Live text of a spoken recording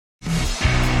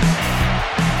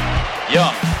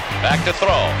Young, back to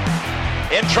throw.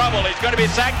 In trouble, he's going to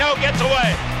be sacked. No, gets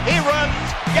away. He runs,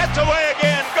 gets away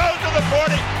again, goes to the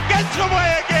 40, gets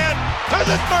away again, to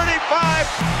the 35,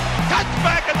 cuts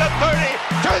back at the 30,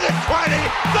 to the 20,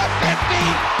 the 50,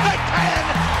 the 10.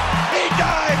 He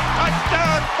dives,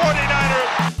 touchdown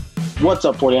 49ers. What's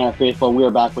up, 49er faithful? We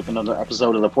are back with another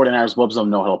episode of the 49ers Web Zone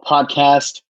No Hill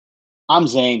podcast. I'm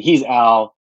Zane, he's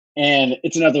Al, and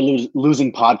it's another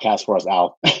losing podcast for us,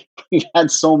 Al. We've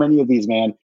had so many of these,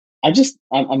 man.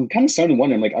 I'm kind of starting to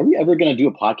wonder, are we ever going to do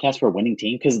a podcast for a winning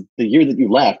team? Because the year that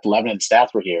you left, Levin and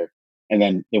Stats were here, and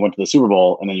then they went to the Super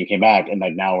Bowl, and then you came back, and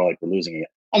now we're losing it.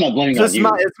 I'm not blaming on you.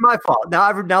 It's my fault.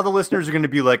 Now the listeners are going to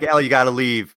be like, Al, you got to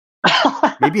leave.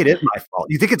 Maybe it is my fault.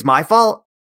 You think it's my fault?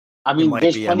 I mean,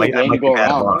 there's plenty of blame to go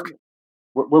around.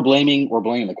 We're blaming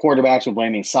the quarterbacks. We're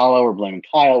blaming Salah. We're blaming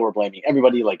Kyle. We're blaming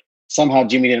everybody. Somehow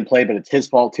Jimmy didn't play, but it's his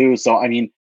fault too. So, I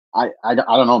mean, I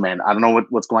don't know, man. I don't know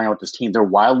what's going on with this team. They're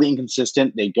wildly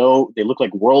inconsistent. They look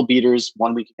like world beaters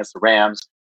 1 week against the Rams,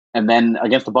 and then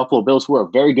against the Buffalo Bills, who are a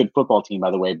very good football team,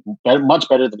 by the way, much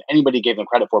better than anybody gave them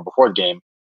credit for before the game.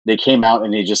 They came out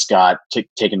and they just got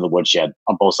taken to the woodshed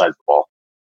on both sides of the ball.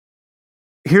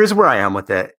 Here's where I am with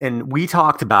it. And we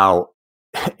talked about,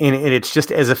 and it's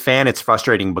just, as a fan, it's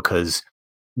frustrating because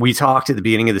we talked at the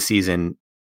beginning of the season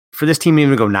for this team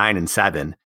even to go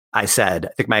 9-7. I said, I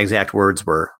think my exact words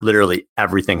were literally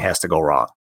everything has to go wrong.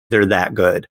 They're that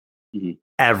good. Mm-hmm.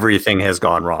 Everything has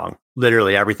gone wrong.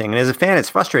 Literally everything. And as a fan, it's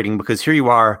frustrating because here you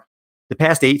are, the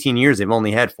past 18 years, they've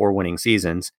only had 4 winning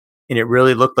seasons. And it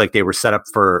really looked like they were set up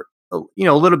for, a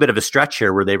little bit of a stretch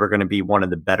here where they were going to be one of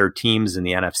the better teams in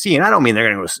the NFC. And I don't mean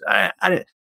they're going to go, I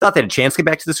thought they had a chance to get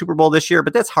back to the Super Bowl this year,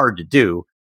 but that's hard to do.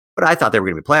 But I thought they were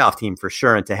going to be a playoff team for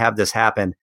sure. And to have this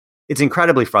happen, it's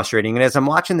incredibly frustrating. And as I'm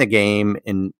watching the game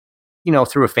and,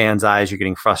 through a fan's eyes, you're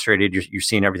getting frustrated. You're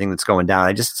seeing everything that's going down.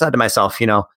 I just said to myself,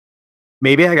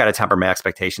 maybe I got to temper my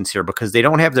expectations here because they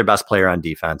don't have their best player on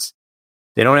defense.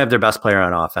 They don't have their best player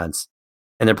on offense.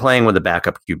 And they're playing with a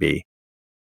backup QB.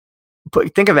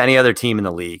 But think of any other team in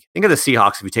the league. Think of the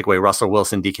Seahawks if you take away Russell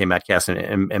Wilson, DK Metcalf,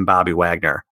 and Bobby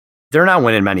Wagner. They're not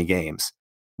winning many games,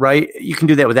 right? You can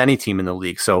do that with any team in the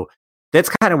league. So that's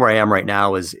kind of where I am right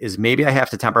now is maybe I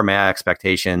have to temper my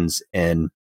expectations.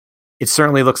 And it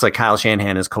certainly looks like Kyle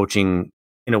Shanahan is coaching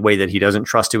in a way that he doesn't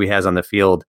trust who he has on the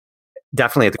field,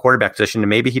 definitely at the quarterback position, and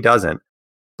maybe he doesn't.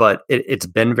 But it's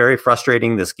been very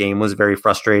frustrating. This game was very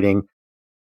frustrating.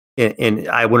 And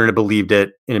I wouldn't have believed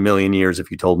it in a million years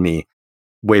if you told me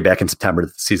way back in September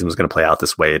that the season was going to play out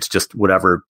this way. It's just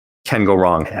whatever can go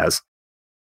wrong has.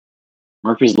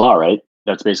 Murphy's Law, right?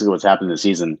 That's basically what's happened this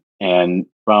season. And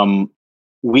from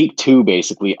week 2,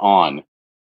 basically on,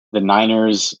 the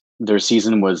Niners, their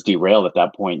season was derailed at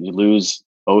that point. You lose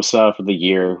Bosa for the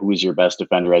year, who was your best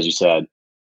defender, as you said.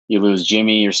 You lose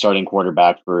Jimmy, your starting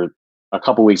quarterback, for a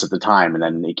couple weeks at the time, and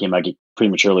then he came back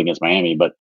prematurely against Miami.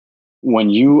 But when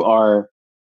you are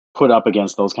put up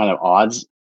against those kind of odds,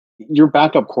 your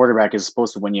backup quarterback is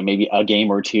supposed to win you maybe a game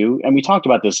or two. And we talked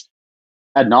about this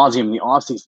ad nauseum in the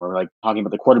offseason. We're talking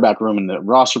about the quarterback room and the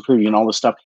roster preview and all this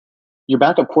stuff. Your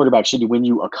backup quarterback should win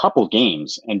you a couple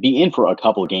games and be in for a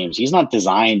couple games. He's not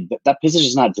designed, that position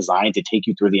is not designed to take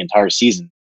you through the entire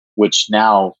season, which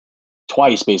now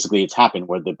twice basically it's happened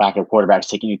where the backup quarterback's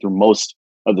taking you through most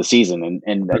of the season.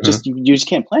 And that just, you just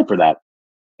can't plan for that.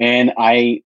 And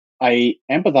I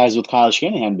empathize with Kyle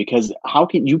Shanahan because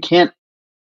you can't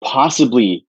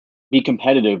possibly be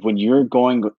competitive when you're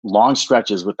going long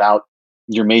stretches without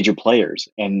your major players.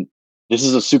 And this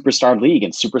is a superstar league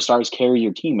and superstars carry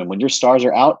your team. And when your stars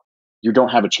are out, you don't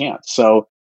have a chance. So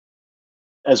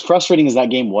as frustrating as that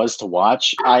game was to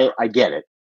watch, I get it.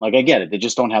 I get it. They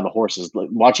just don't have the horses.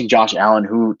 Watching Josh Allen,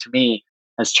 who to me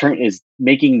is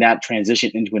making that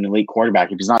transition into an elite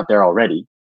quarterback if he's not there already.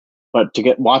 But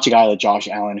to watch a guy like Josh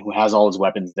Allen, who has all his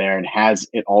weapons there and has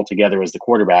it all together as the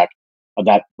quarterback of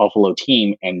that Buffalo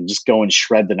team, and just go and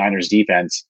shred the Niners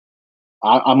defense,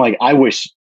 I wish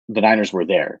the Niners were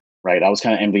there, right? I was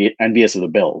kind of envious of the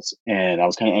Bills, and I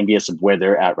was kind of envious of where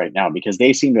they're at right now because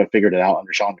they seem to have figured it out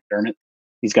under Sean McDermott.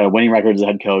 He's got a winning record as a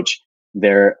head coach.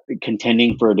 They're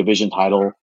contending for a division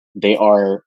title. They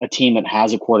are a team that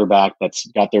has a quarterback that's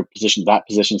got that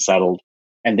position settled.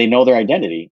 And they know their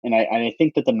identity. And I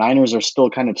think that the Niners are still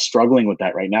kind of struggling with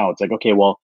that right now. It's okay,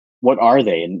 well, what are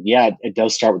they? And yeah, it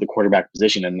does start with the quarterback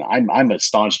position. And I'm a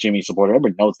staunch Jimmy supporter.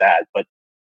 Everybody knows that. But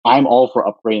I'm all for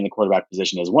upgrading the quarterback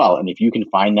position as well. And if you can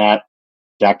find that,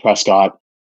 Dak Prescott,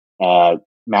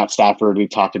 Matt Stafford, we've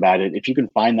talked about it. If you can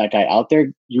find that guy out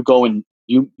there, you go and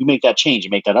you make that change,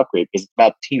 you make that upgrade because it's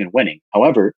about the team and winning.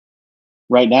 However,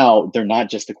 right now, they're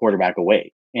not just a quarterback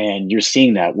away. And you're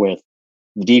seeing that with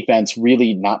The defense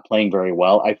really not playing very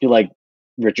well. I feel like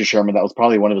Richard Sherman, that was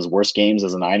probably one of his worst games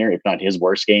as a Niner, if not his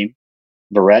worst game.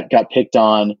 Verrett got picked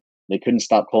on. They couldn't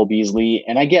stop Cole Beasley.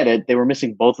 And I get it. They were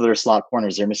missing both of their slot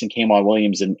corners. They're missing K'Mon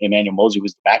Williams and Emmanuel Mosley,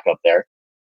 who's the backup there.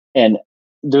 And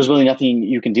there's really nothing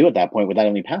you can do at that point without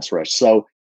any pass rush. So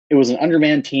it was an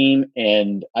undermanned team.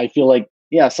 And I feel like,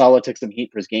 yeah, Saleh took some heat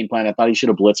for his game plan. I thought he should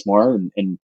have blitzed more.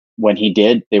 And when he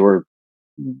did, they were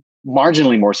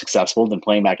marginally more successful than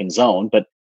playing back in zone. But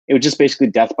it was just basically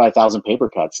death by 1,000 paper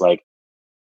cuts. Like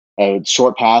a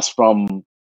short pass from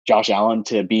Josh Allen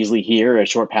to Beasley here, a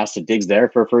short pass to Diggs there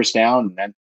for a first down. And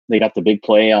then they got the big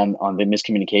play on the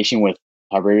miscommunication with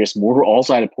Tavarius Moore, who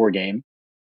also had a poor game.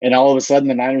 And all of a sudden,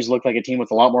 the Niners looked like a team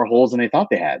with a lot more holes than they thought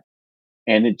they had.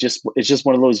 And it's just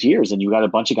one of those years. And you got a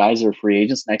bunch of guys that are free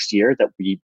agents next year that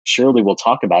we surely will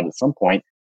talk about at some point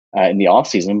in the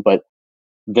offseason. But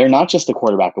they're not just a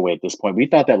quarterback away at this point. We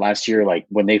thought that last year, like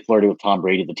when they flirted with Tom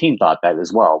Brady, the team thought that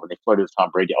as well. When they flirted with Tom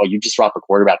Brady, oh, you just drop a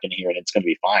quarterback in here and it's going to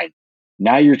be fine.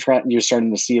 Now you're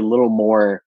starting to see a little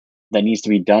more that needs to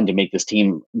be done to make this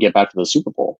team get back to the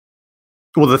Super Bowl.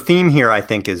 Well, the theme here, I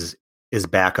think, is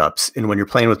backups. And when you're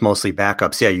playing with mostly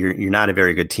backups, yeah, you're not a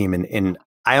very good team. And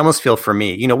I almost feel for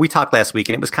me, we talked last week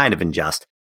and it was kind of unjust,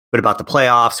 but about the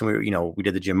playoffs, and we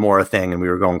did the Jim Mora thing and we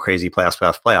were going crazy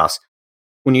playoffs.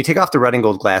 When you take off the red and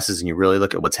gold glasses and you really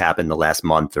look at what's happened the last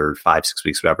month or 5-6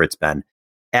 weeks, whatever it's been,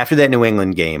 after that New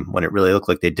England game, when it really looked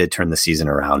like they did turn the season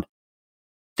around,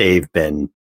 they've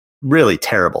been really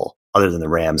terrible other than the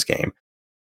Rams game.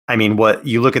 I mean, what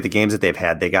you look at the games that they've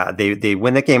had, they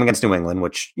win that game against New England,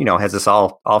 which, has us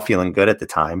all feeling good at the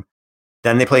time.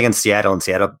 Then they play against Seattle and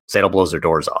Seattle blows their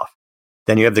doors off.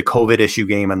 Then you have the COVID issue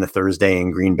game on the Thursday in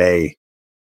Green Bay.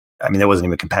 I mean, that wasn't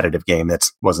even a competitive game. That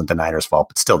wasn't the Niners' fault,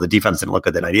 but still the defense didn't look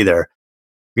good that night either.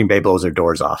 Green Bay blows their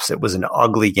doors off. So it was an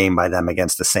ugly game by them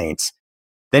against the Saints.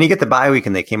 Then you get the bye week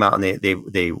and they came out and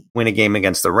they win a game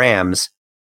against the Rams,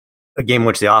 a game in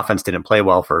which the offense didn't play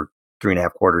well for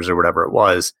 3.5 quarters or whatever it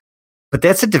was. But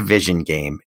that's a division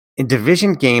game. And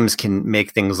division games can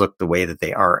make things look the way that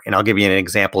they are. And I'll give you an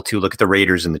example too. Look at the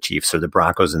Raiders and the Chiefs or the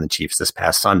Broncos and the Chiefs this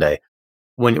past Sunday.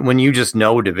 When you just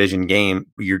know division game,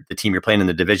 the team you're playing in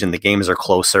the division, the games are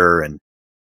closer and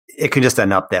it can just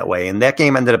end up that way. And that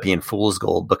game ended up being fool's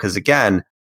gold because, again,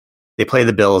 they play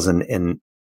the Bills and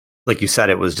like you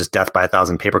said, it was just death by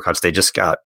 1,000 paper cuts. They just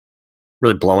got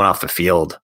really blown off the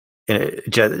field. And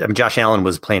Josh Allen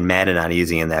was playing Madden on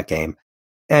easy in that game.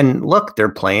 And look, they're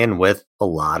playing with a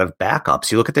lot of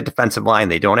backups. You look at the defensive line,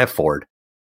 they don't have Ford.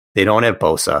 They don't have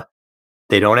Bosa.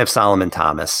 They don't have Solomon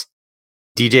Thomas.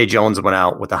 DJ Jones went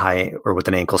out with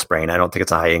an ankle sprain. I don't think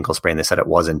it's a high ankle sprain. They said it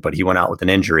wasn't, but he went out with an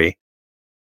injury.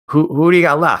 Who do you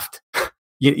got left?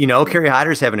 Kerry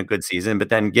Hyder's having a good season, but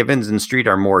then Givens and Street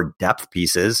are more depth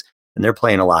pieces, and they're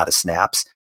playing a lot of snaps.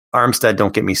 Armstead,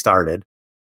 don't get me started.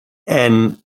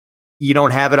 And you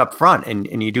don't have it up front,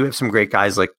 and you do have some great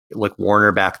guys like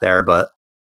Warner back there, but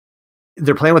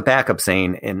they're playing with backups,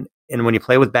 Zane. And when you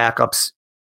play with backups,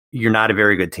 you're not a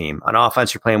very good team. On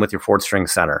offense, you're playing with your fourth string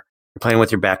center. You're playing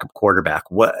with your backup quarterback.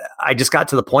 I just got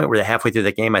to the point where halfway through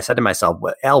the game, I said to myself,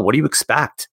 Al, what do you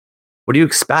expect? What do you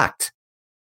expect?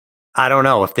 I don't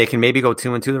know if they can maybe go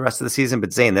 2-2 the rest of the season,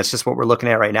 but Zane, that's just what we're looking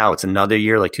at right now. It's another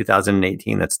year like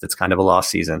 2018. That's kind of a lost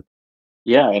season.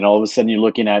 Yeah. And all of a sudden you're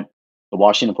looking at the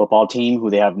Washington football team, who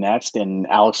they have next, and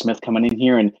Alex Smith coming in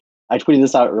here. And I tweeted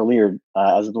this out earlier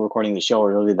as we were recording the show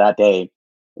earlier that day,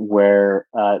 where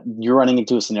you're running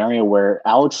into a scenario where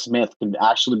Alex Smith could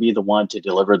actually be the one to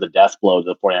deliver the death blow to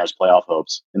the 49ers playoff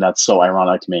hopes. And that's so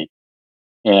ironic to me.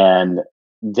 And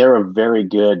they're a very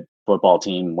good football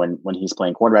team when he's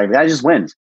playing quarterback. The guy just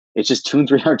wins. It's just 200 and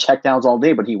 300 checkdowns all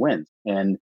day, but he wins.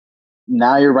 And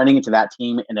now you're running into that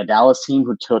team and a Dallas team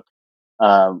who took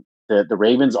the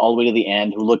Ravens all the way to the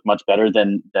end, who look much better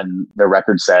than their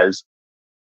record says.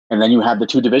 And then you have the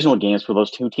two divisional games for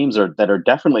those two teams that are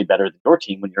definitely better than your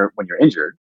team when you're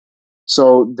injured.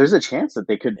 So there's a chance that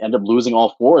they could end up losing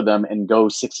all four of them and go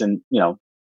 6-10 or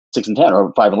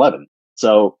 5-11.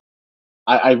 So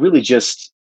I really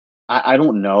just I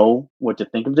don't know what to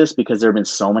think of this because there have been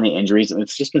so many injuries and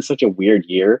it's just been such a weird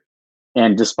year.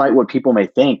 And despite what people may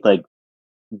think, like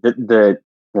the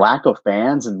lack of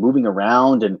fans and moving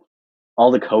around and all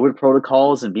the COVID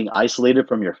protocols and being isolated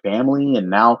from your family and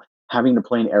now having to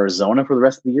play in Arizona for the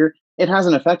rest of the year, it has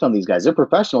an effect on these guys. They're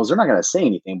professionals. They're not going to say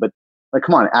anything, but like,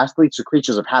 come on, athletes are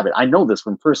creatures of habit. I know this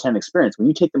from firsthand experience. When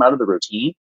you take them out of the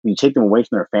routine, when you take them away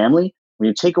from their family, when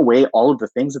you take away all of the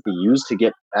things that they use to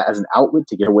get as an outlet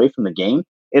to get away from the game,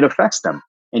 it affects them.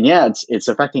 And yeah, it's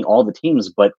affecting all the teams,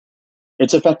 but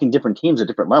it's affecting different teams at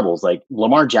different levels. Like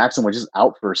Lamar Jackson was just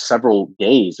out for several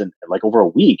days and like over a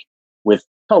week with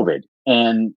COVID,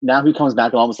 and now he comes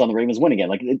back and all of a sudden the Ravens win again.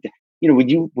 Like, when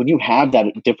you have that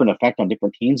different effect on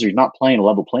different teams, you're not playing a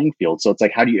level playing field. So it's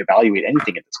like, how do you evaluate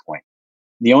anything at this point?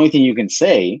 The only thing you can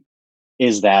say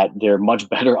is that they're much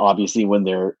better, obviously, when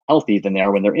they're healthy than they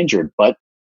are when they're injured. But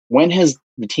when has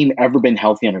the team ever been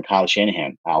healthy under Kyle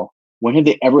Shanahan, Al? When have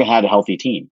they ever had a healthy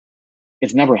team?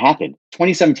 It's never happened.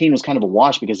 2017 was kind of a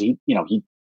wash because he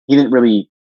didn't really,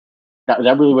 that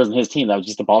really wasn't his team. That was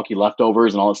just the bulky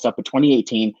leftovers and all that stuff. But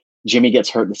 2018, Jimmy gets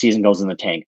hurt, the season goes in the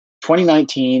tank.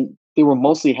 2019, they were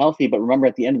mostly healthy, but remember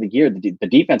at the end of the year, the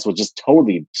defense was just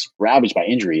totally ravaged by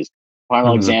injuries. Prime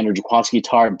Alexander, Jaquaski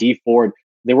Tartt, D Ford,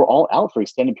 they were all out for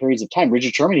extended periods of time.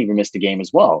 Richard Sherman even missed a game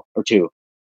as well, or two.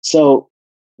 So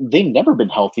they've never been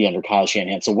healthy under Kyle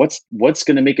Shanahan. So what's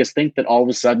going to make us think that all of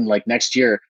a sudden, like next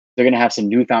year, they're going to have some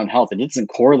newfound health? And it doesn't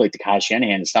correlate to Kyle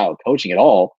Shanahan's style of coaching at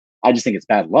all. I just think it's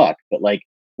bad luck. But like,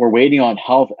 we're waiting on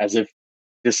health as if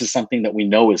this is something that we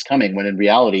know is coming, when in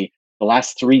reality, the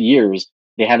last 3 years,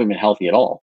 they haven't been healthy at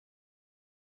all.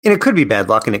 And it could be bad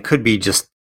luck, and it could be just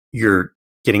you're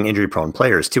getting injury-prone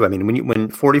players too. I mean, when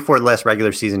 44 less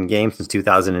regular season games since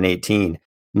 2018,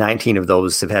 19 of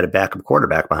those have had a backup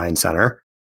quarterback behind center.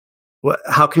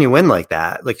 How can you win like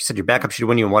that? Like you said, your backup should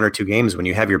win you in 1 or 2 games. When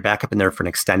you have your backup in there for an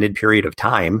extended period of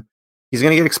time, he's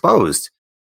going to get exposed.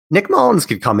 Nick Mullins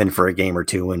could come in for a game or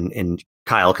two, and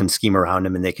Kyle can scheme around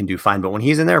him and they can do fine. But when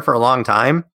he's in there for a long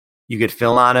time, you get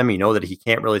film on him. You know that he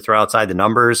can't really throw outside the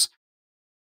numbers.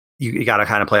 You got to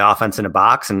kind of play offense in a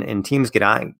box, and teams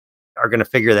are going to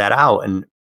figure that out. And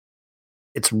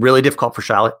it's really difficult for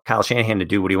Kyle Shanahan to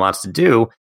do what he wants to do.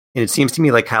 And it seems to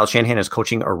me like Kyle Shanahan is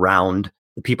coaching around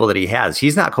the people that he has.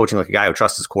 He's not coaching like a guy who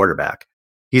trusts his quarterback.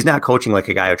 He's not coaching like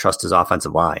a guy who trusts his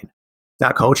offensive line. He's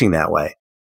not coaching that way.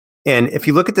 And if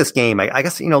you look at this game, I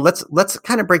guess, let's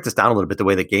kind of break this down a little bit, the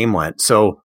way the game went.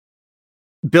 So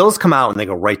Bills come out and they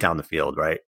go right down the field,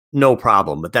 right? No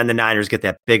problem. But then the Niners get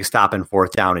that big stop in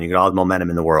 4th down, and you get all the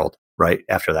momentum in the world right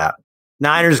after that.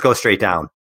 Niners go straight down.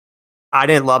 I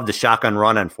didn't love the shotgun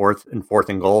run on fourth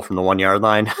and goal from the 1 yard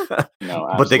line.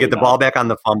 No, but they get the ball back on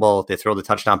the fumble. They throw the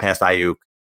touchdown past Ayuk.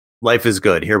 Life is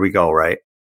good. Here we go, right?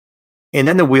 And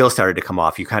then the wheels started to come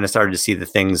off. You kind of started to see the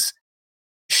things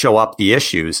show up, the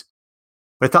issues.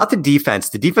 But I thought the defense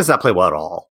did not play well at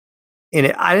all.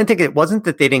 And I didn't think it wasn't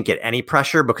that they didn't get any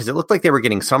pressure, because it looked like they were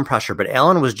getting some pressure. But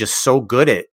Allen was just so good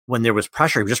at when there was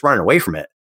pressure, he was just running away from it.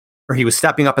 Or he was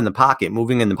stepping up in the pocket,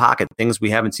 moving in the pocket, things we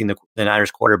haven't seen the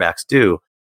Niners quarterbacks do.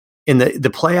 In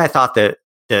the play, I thought that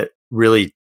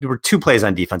really, there were 2 plays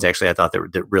on defense, actually, I thought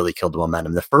that really killed the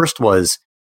momentum. The first was,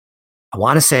 I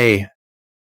want to say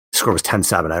the score was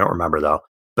 10-7. I don't remember, though.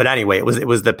 But anyway, it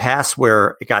was the pass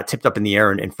where it got tipped up in the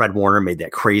air, and Fred Warner made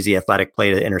that crazy athletic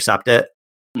play to intercept it.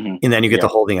 Mm-hmm. And then you get the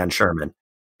holding on Sherman.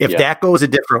 If that goes a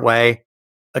different way,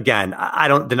 again,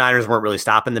 the Niners weren't really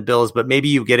stopping the Bills, but maybe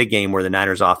you get a game where the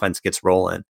Niners offense gets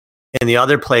rolling. And the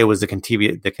other play was the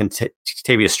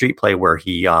Contavia Street play where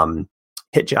he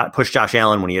pushed Josh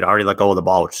Allen when he had already let go of the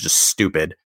ball, which is just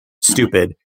stupid,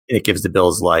 and it gives the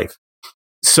Bills life.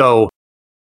 So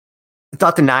I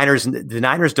thought the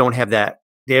Niners don't have that.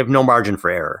 They have no margin for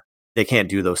error. They can't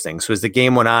do those things. So as the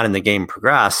game went on and the game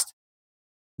progressed,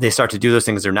 they start to do those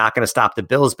things. They're not going to stop the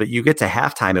Bills, but you get to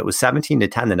halftime, it was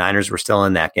 17-10. The Niners were still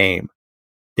in that game.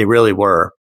 They really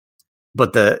were.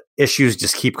 But the issues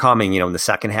just keep coming. In the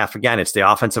second half, again, it's the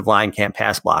offensive line can't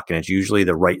pass block, and it's usually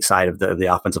the right side of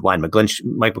the offensive line. Mike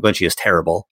McGlinchey is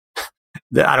terrible.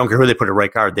 I don't care who they put at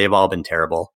right guard. They've all been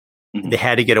terrible. Mm-hmm. They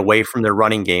had to get away from their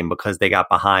running game because they got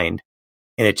behind,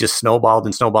 and it just snowballed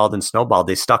and snowballed and snowballed.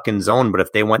 They stuck in zone, but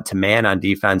if they went to man on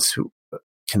defense,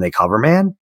 can they cover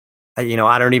man? I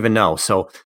don't even know. So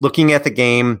looking at the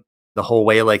game the whole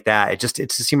way like that, it just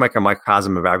seemed like a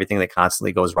microcosm of everything that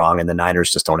constantly goes wrong, and the Niners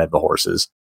just don't have the horses.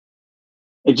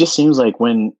 It just seems like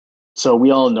so we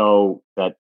all know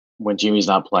that when Jimmy's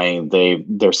not playing, they're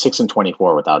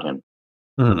 6-24 without him.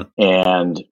 Mm-hmm.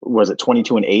 And was it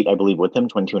 22-8, I believe, with him,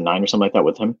 22-9 or something like that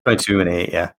with him?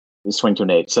 22-8, yeah. It's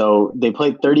 22-8. So they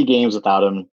played 30 games without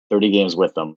him, 30 games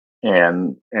with them,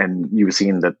 and you've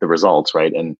seen the results,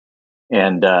 right? And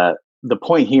the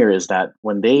point here is that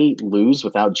when they lose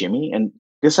without Jimmy, and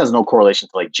this has no correlation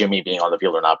to like Jimmy being on the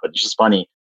field or not, but it's just funny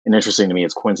and interesting to me.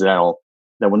 It's coincidental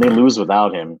that when they lose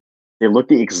without him, they look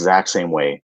the exact same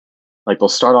way. Like they'll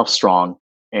start off strong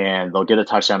and they'll get a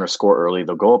touchdown or score early.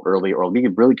 They'll go up early or be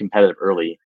really competitive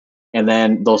early. And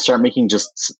then they'll start making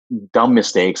just dumb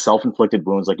mistakes, self-inflicted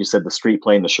wounds, like you said, the street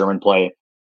play and the Sherman play.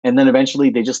 And then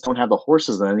eventually they just don't have the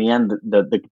horses. And in the end,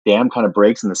 the dam kind of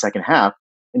breaks in the second half.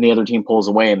 and the other team pulls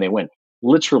away and they win.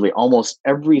 Literally almost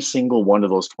every single one of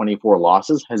those 24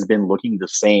 losses has been looking the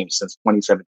same since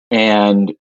 2017.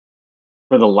 And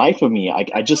for the life of me,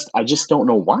 I just don't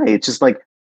know why. It's just like,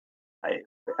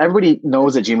 everybody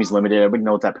knows that Jimmy's limited. Everybody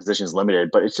knows that position is limited,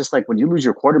 but it's just like when you lose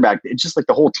your quarterback, it's just like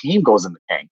the whole team goes in the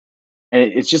tank. And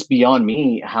it's just beyond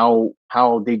me how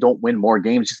they don't win more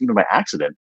games just even by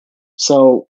accident.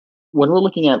 So when we're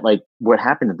looking at like what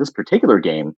happened in this particular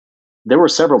game, there were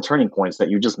several turning points that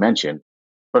you just mentioned,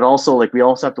 but also like we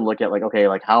also have to look at like, okay,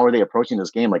 like how are they approaching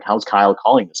this game? Like how's Kyle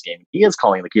calling this game? He is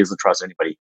calling like he doesn't trust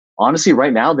anybody. Honestly,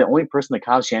 right now, the only person that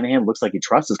Kyle Shanahan looks like he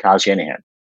trusts is Kyle Shanahan.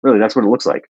 Really, that's what it looks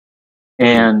like.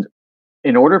 And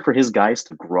in order for his guys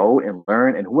to grow and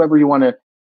learn, and whoever you want to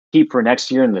keep for next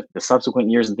year and the subsequent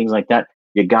years and things like that,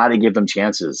 you got to give them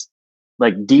chances.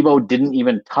 Like Debo didn't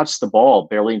even touch the ball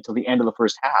barely until the end of the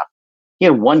first half. He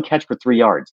had one catch for 3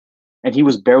 yards, and he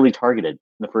was barely targeted in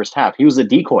the first half. He was a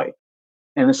decoy.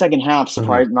 And the second half,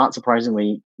 not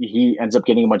surprisingly, he ends up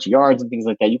getting a bunch of yards and things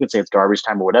like that. You could say it's garbage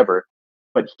time or whatever,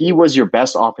 but he was your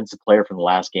best offensive player from the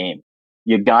last game.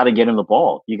 You got to get him the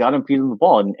ball. You got to feed him the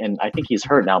ball. And I think he's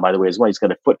hurt now, by the way, as well. He's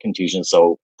got a foot contusion,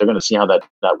 so they're going to see how that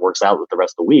works out with the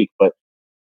rest of the week. But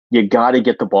you got to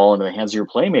get the ball into the hands of your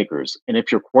playmakers. And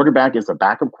if your quarterback is a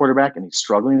backup quarterback and he's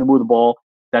struggling to move the ball,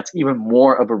 that's even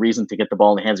more of a reason to get the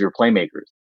ball in the hands of your playmakers.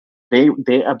 They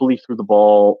I believe, threw the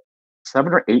ball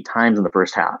 7 or 8 times in the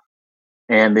first half.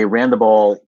 And they ran the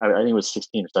ball, I think it was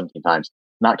 16 or 17 times,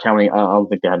 not counting. I don't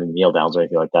think they had any kneel downs or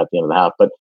anything like that at the end of the half. But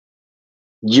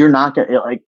you're not going to,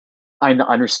 like, I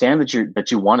understand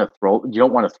that you want to throw, you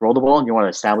don't want to throw the ball and you want to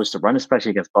establish the run,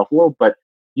 especially against Buffalo. But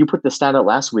you put the stat out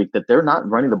last week that they're not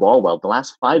running the ball well. The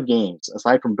last 5 games,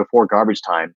 aside from before garbage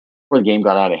time, where the game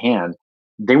got out of hand,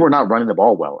 they were not running the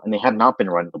ball well, and they have not been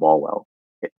running the ball well.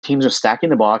 Teams are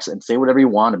stacking the box and say whatever you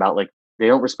want about, like, they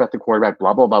don't respect the quarterback,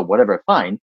 blah, blah, blah, whatever.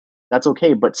 Fine. That's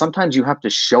okay. But sometimes you have to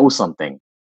show something.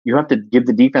 You have to give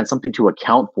the defense something to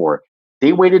account for.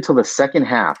 They waited till the second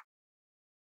half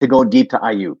to go deep to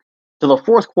Ayuk, to the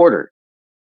fourth quarter,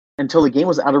 until the game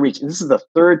was out of reach. And this is the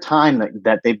 3rd time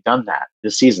that they've done that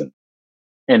this season.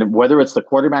 And whether it's the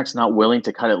quarterback's not willing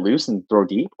to cut it loose and throw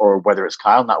deep, or whether it's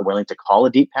Kyle not willing to call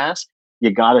a deep pass, you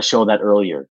got to show that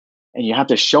earlier. And you have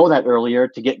to show that earlier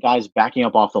to get guys backing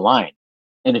up off the line.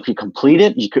 And if you complete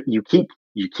it, you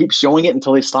keep showing it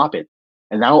until they stop it.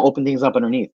 And that'll open things up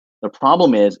underneath. The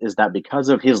problem is that because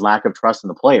of his lack of trust in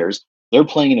the players, they're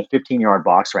playing in a 15-yard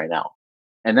box right now.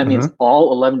 And that means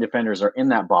all 11 defenders are in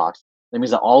that box. That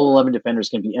means that all 11 defenders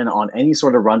can be in on any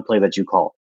sort of run play that you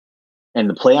call. And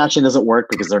the play action doesn't work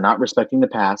because they're not respecting the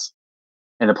pass.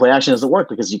 And the play action doesn't work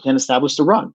because you can't establish the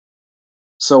run.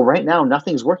 So right now,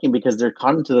 nothing's working because they're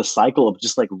caught into the cycle of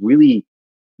just like really,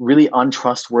 really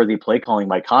untrustworthy play calling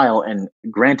by Kyle. And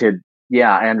granted,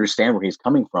 yeah, I understand where he's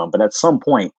coming from, but at some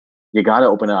point, you got to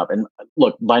open up. And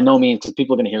look, by no means, because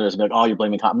people are going to hear this and be like, oh, you're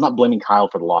blaming Kyle. I'm not blaming Kyle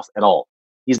for the loss at all.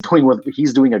 He's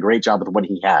doing a great job with what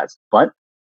he has. But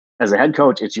as a head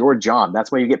coach, it's your job.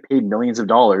 That's why you get paid millions of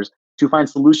dollars to find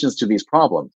solutions to these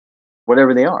problems,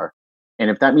 whatever they are. And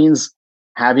if that means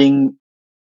having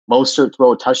Mostert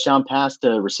throw a touchdown pass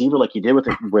to a receiver like he did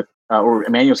or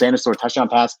Emmanuel Sanders throw a touchdown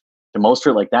pass to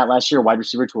Mostert like that last year, wide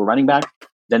receiver to a running back,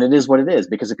 then it is what it is.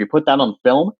 Because if you put that on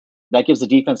film, that gives the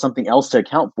defense something else to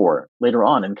account for later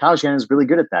on. And Kyle Shanahan is really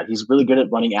good at that. He's really good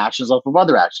at running actions off of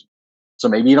other actions. So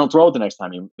maybe you don't throw it the next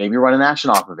time. Maybe you run an action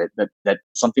off of it that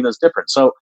something that's different.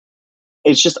 So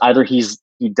it's just either he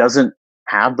doesn't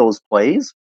have those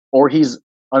plays or he's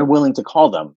unwilling to call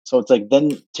them. So it's like,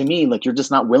 then to me, like, you're just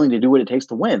not willing to do what it takes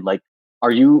to win. Like,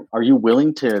 are you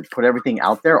willing to put everything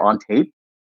out there on tape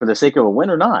for the sake of a win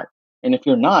or not? And if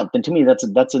you're not, then to me,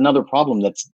 that's another problem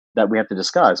that we have to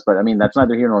discuss. But I mean, that's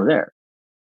neither here nor there.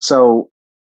 So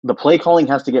the play calling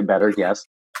has to get better. Yes.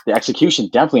 The execution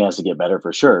definitely has to get better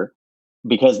for sure,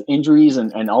 because injuries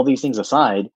and all these things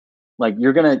aside, like,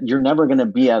 you're never going to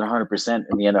be at 100%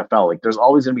 in the NFL. Like, there's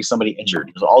always going to be somebody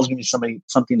injured. There's always going to be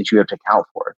something that you have to account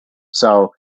for.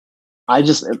 So I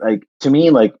just, like, to me,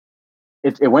 like,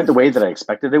 it went the way that I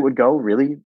expected it would go,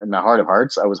 really, in my heart of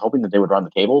hearts. I was hoping that they would run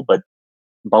the table, but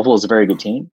Buffalo is a very good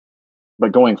team.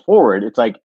 But going forward, it's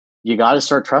like, you got to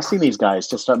start trusting these guys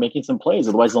to start making some plays.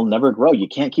 Otherwise, they'll never grow. You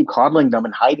can't keep coddling them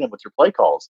and hiding them with your play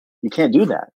calls. You can't do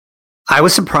that. I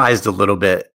was surprised a little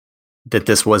bit that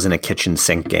this wasn't a kitchen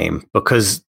sink game,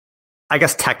 because I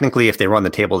guess technically if they run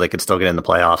the table, they could still get in the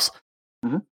playoffs.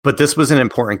 Mm-hmm. But this was an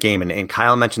important game. And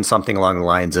Kyle mentioned something along the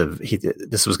lines of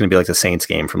this was going to be like the Saints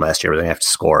game from last year where they have to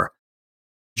score.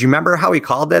 Do you remember how he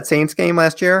called that Saints game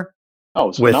last year? Oh, it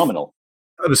was phenomenal.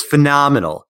 It was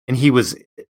phenomenal. And he was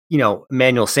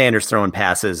Emmanuel Sanders throwing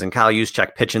passes and Kyle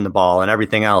Juszczyk pitching the ball and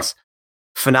everything else.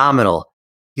 Phenomenal.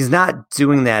 He's not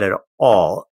doing that at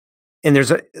all. And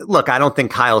I don't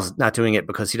think Kyle's not doing it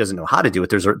because he doesn't know how to do it.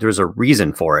 There's a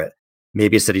reason for it.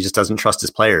 Maybe it's that he just doesn't trust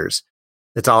his players.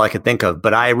 That's all I could think of.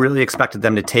 But I really expected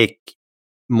them to take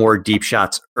more deep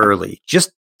shots early,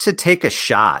 just to take a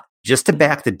shot, just to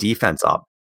back the defense up.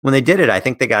 When they did it, I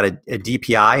think they got a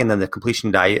DPI and then the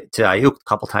completion to Ayuk a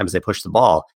couple times they pushed the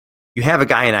ball. You have a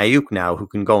guy in Ayuk now who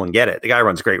can go and get it. The guy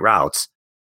runs great routes.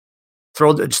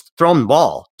 Just throw him the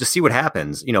ball. Just see what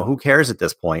happens. Who cares at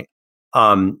this point?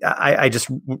 I just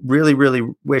really, really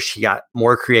wish he got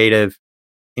more creative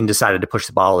and decided to push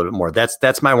the ball a little bit more.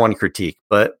 That's my one critique.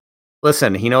 But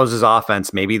listen, he knows his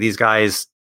offense. Maybe these guys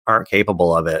aren't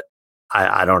capable of it.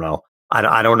 I don't know.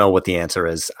 I don't know what the answer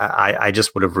is. I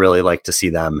just would have really liked to see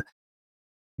them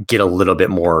get a little bit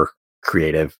more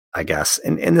creative, I guess.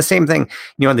 And the same thing,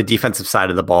 on the defensive side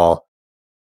of the ball.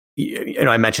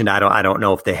 I mentioned I don't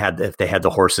know if they had the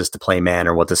horses to play man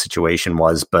or what the situation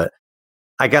was, but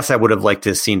I guess I would have liked to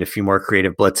have seen a few more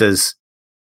creative blitzes.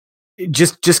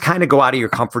 Just kind of go out of your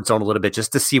comfort zone a little bit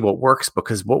just to see what works,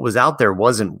 because what was out there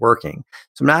wasn't working.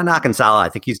 So I'm not knocking Salah. I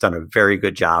think he's done a very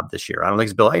good job this year. I don't think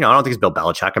he's Bill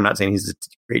Belichick. I'm not saying he's a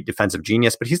great defensive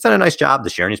genius, but he's done a nice job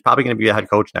this year, and he's probably going to be a head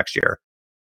coach next year,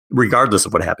 regardless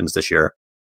of what happens this year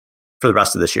for the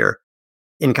rest of this year.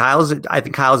 And I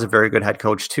think Kyle's a very good head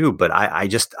coach too, but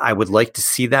I would like to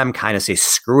see them kind of say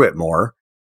screw it more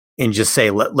and just say,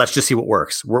 let's just see what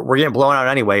works. We're getting blown out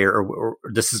anyway, or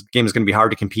this game is going to be hard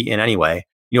to compete in anyway.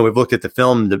 We've looked at the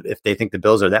film. If they think the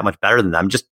Bills are that much better than them,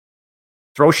 just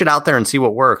throw shit out there and see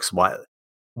what works. Why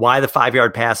the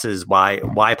 5-yard passes?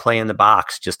 Why play in the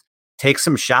box? Just take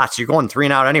some shots. You're going 3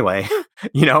 and out anyway.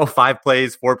 5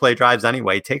 plays, 4-play drives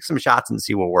anyway. Take some shots and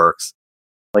see what works.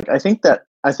 Like, I think that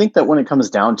when it comes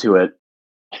down to it,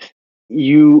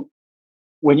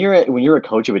 when you're a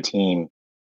coach of a team,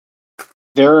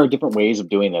 there are different ways of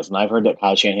doing this. And I've heard that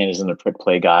Kyle Shanahan isn't a trick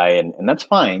play guy, and that's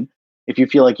fine if you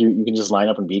feel like you can just line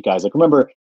up and beat guys. Like, remember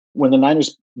when the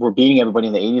Niners were beating everybody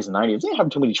in the 80s and 90s, they didn't have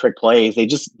too many trick plays. They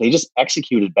just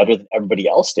executed better than everybody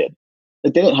else did.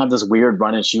 Like, they didn't have this weird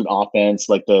run and shoot offense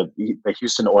like the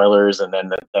Houston Oilers and then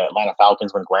the Atlanta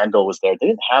Falcons when Glanville was there. They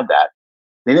didn't have that.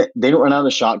 They didn't run out of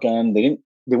the shotgun. They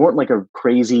weren't like a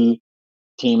crazy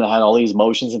team that had all these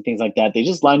motions and things like that. They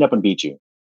just lined up and beat you.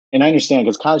 And I understand,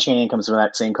 because Kyle Shanahan comes from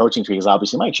that same coaching tree as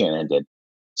obviously Mike Shanahan did.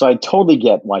 So I totally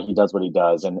get why he does what he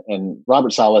does. And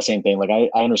Robert Saleh, same thing. Like, I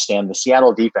understand the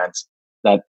Seattle defense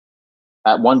that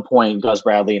at one point Gus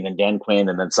Bradley and then Dan Quinn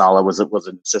and then Saleh was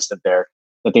an assistant there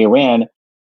that they ran.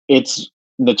 It's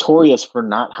notorious for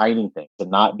not hiding things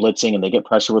and not blitzing, and they get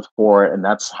pressure with 4, and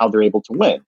that's how they're able to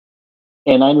win.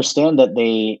 And I understand that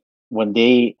when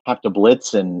they have to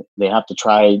blitz and they have to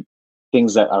try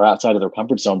things that are outside of their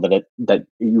comfort zone, that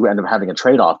you end up having a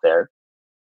trade-off there.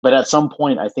 But at some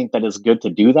point, I think that it's good to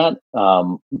do that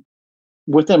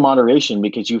within moderation,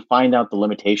 because you find out the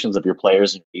limitations of your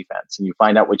players and your defense, and you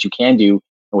find out what you can do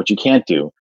and what you can't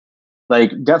do.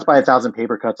 Like, death by 1,000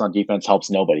 paper cuts on defense helps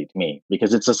nobody to me,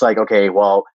 because it's just like, okay,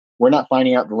 well, we're not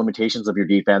finding out the limitations of your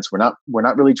defense. We're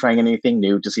not really trying anything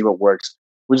new to see what works.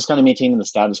 We're just kind of maintaining the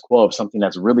status quo of something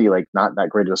that's really like not that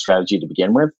great of a strategy to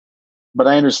begin with. But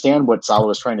I understand what Saleh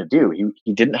was trying to do.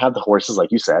 He didn't have the horses,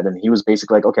 like you said, and he was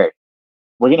basically like, okay,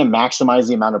 we're going to maximize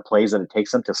the amount of plays that it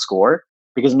takes them to score,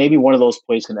 because maybe one of those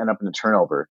plays can end up in a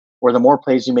turnover. Or the more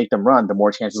plays you make them run, the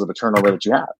more chances of a turnover that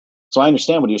you have. So I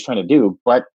understand what he was trying to do,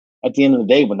 but at the end of the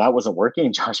day, when that wasn't working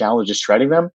and Josh Allen was just shredding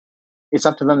them, it's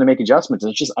up to them to make adjustments.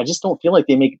 And I just don't feel like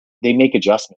they make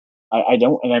adjustments. I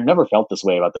don't, and I've never felt this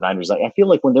way about the Niners. I feel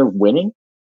like when they're winning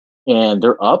and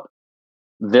they're up,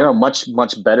 they're a much,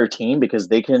 much better team, because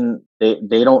they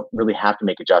don't really have to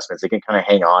make adjustments. They can kind of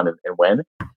hang on and win.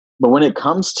 But when it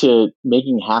comes to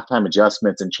making halftime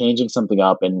adjustments and changing something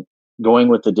up and going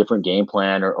with a different game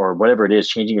plan or whatever it is,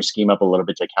 changing your scheme up a little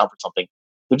bit to account for something,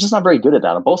 they're just not very good at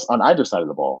that on either side of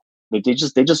the ball. They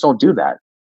just don't do that.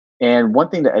 And one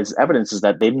thing that is evidence is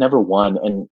that they've never won,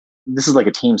 and this is like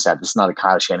a team stat. This is not a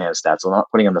Kyle Shanahan stat, so I'm not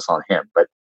putting this on him. But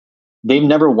they've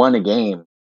never won a game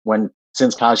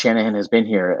since Kyle Shanahan has been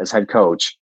here as head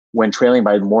coach when trailing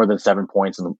by more than 7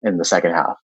 points in the second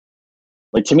half.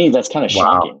 Like, to me, that's kind of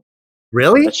shocking.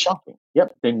 Really? That's shocking.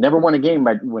 Yep. They never won a game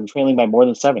when trailing by more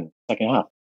than 7 second half.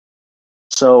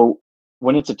 So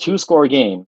when it's a 2-score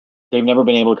game, they've never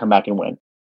been able to come back and win.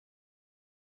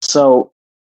 So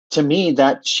to me,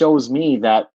 that shows me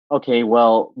that, okay,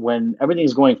 well, when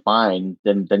everything's going fine,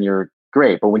 then you're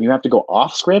great. But when you have to go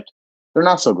off script, they're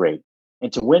not so great.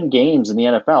 And to win games in the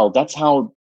NFL, that's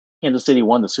how Kansas City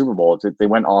won the Super Bowl. They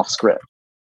went off script.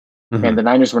 and the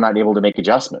Niners were not able to make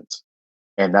adjustments,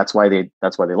 and that's why they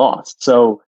lost.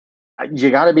 So you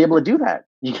got to be able to do that.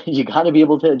 You got to be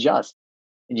able to adjust,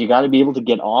 and you got to be able to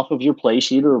get off of your play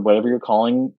sheet or whatever you're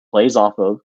calling plays off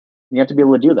of. You have to be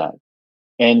able to do that.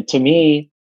 And to me,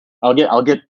 I'll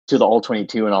get to the all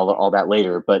 22 and all that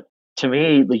later. But to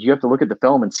me, like, you have to look at the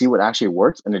film and see what actually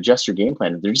works and adjust your game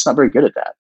plan. They're just not very good at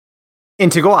that.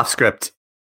 And to go off script,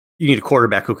 you need a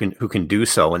quarterback who can do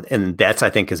so. And that's, I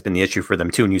think, has been the issue for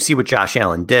them too. And you see what Josh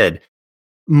Allen did.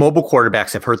 Mobile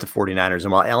quarterbacks have hurt the 49ers.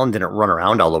 And while Allen didn't run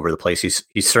around all over the place,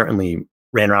 he certainly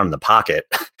ran around in the pocket.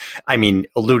 I mean,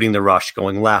 eluding the rush,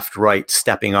 going left, right,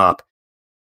 stepping up.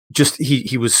 Just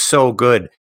he was so good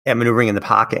at maneuvering in the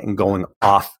pocket and going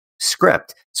off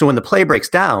script. So when the play breaks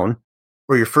down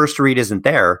or your first read isn't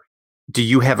there, do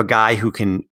you have a guy who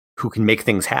can make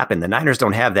things happen? The Niners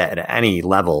don't have that at any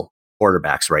level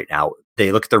quarterbacks right now.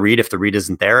 They look at the read. If the read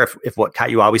isn't there, if what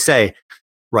you always say,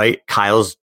 right?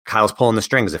 Kyle's pulling the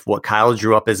strings. If what Kyle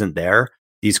drew up isn't there,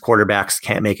 these quarterbacks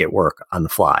can't make it work on the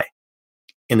fly.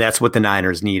 And that's what the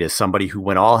Niners need, is somebody who,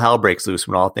 when all hell breaks loose,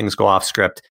 when all things go off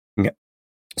script,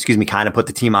 kind of put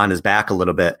the team on his back a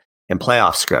little bit and play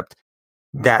off script.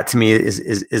 That to me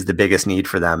is the biggest need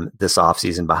for them this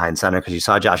offseason behind center, because you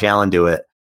saw Josh Allen do it.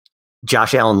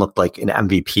 Josh Allen looked like an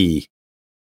MVP.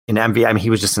 I mean, he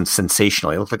was just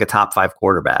sensational. He looked like a top 5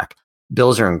 quarterback.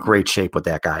 Bills are in great shape with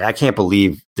that guy. I can't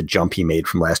believe the jump he made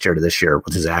from last year to this year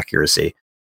with his accuracy,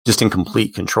 just in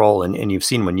complete control. And you've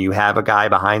seen when you have a guy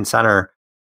behind center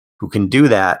who can do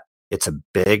that, it's a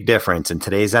big difference. In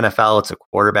today's NFL, it's a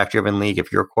quarterback-driven league.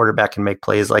 If your quarterback can make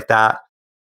plays like that,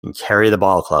 you can carry the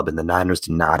ball club, and the Niners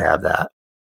do not have that.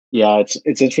 Yeah,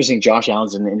 it's interesting. Josh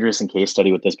Allen's an interesting case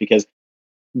study with this, because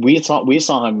we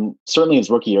saw him certainly in his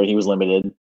rookie year. He was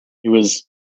limited. He was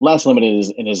less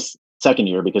limited in his second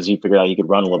year because he figured out he could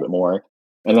run a little bit more.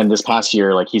 And then this past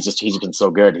year, like, he's been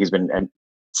so good. He's been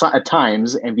at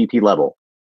times MVP level.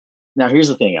 Now, here's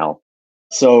the thing, Al.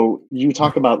 So you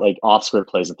talk about like off script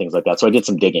plays and things like that. So I did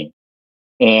some digging,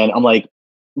 and I'm like,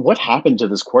 what happened to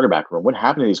this quarterback room? What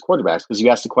happened to these quarterbacks? Because you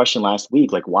asked the question last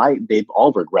week, like, why they've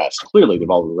all regressed. Clearly, they've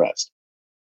all regressed.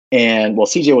 And well,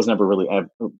 CJ was never really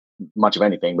much of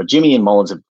anything, but Jimmy and Mullins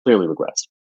have clearly regressed.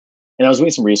 And I was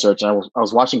doing some research, and I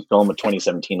was watching film of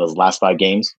 2017, those last 5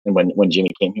 games, and when Jimmy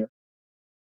came here,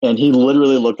 and he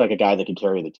literally looked like a guy that could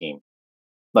carry the team.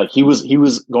 Like, he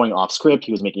was going off script.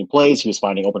 He was making plays. He was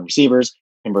finding open receivers,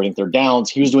 converting third downs.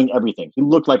 He was doing everything. He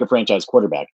looked like a franchise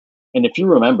quarterback. And if you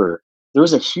remember, there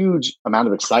was a huge amount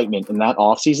of excitement in that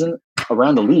offseason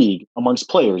around the league amongst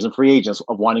players and free agents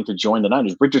of wanting to join the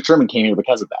Niners. Richard Sherman came here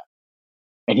because of that.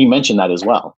 And he mentioned that as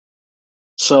well.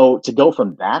 So to go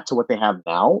from that to what they have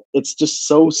now, it's just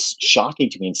so shocking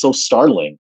to me and so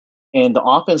startling. And the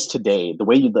offense today, the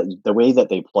way that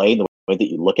they play, the way that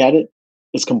you look at it,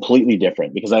 is completely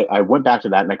different, because I went back to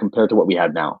that and I compared to what we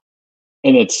have now.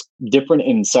 And it's different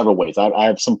in several ways. I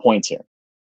have some points here.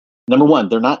 Number one,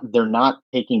 they're not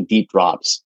taking deep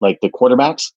drops like the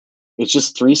quarterbacks. It's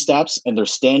just 3 steps, and they're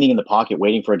standing in the pocket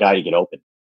waiting for a guy to get open.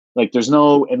 Like, there's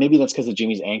no, and maybe that's because of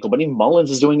Jimmy's ankle, but even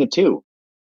Mullins is doing it too.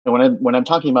 And when I'm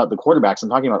talking about the quarterbacks, I'm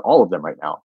talking about all of them right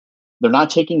now. They're not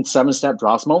taking 7-step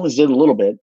drops. Mullins did a little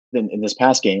bit in this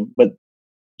past game, but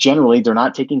generally they're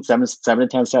not taking 7 to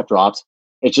 10-step drops.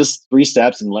 It's just 3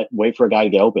 steps and wait for a guy to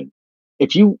get open.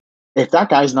 If that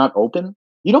guy's not open,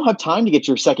 you don't have time to get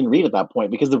your second read at that point,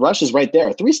 because the rush is right there.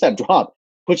 A 3-step drop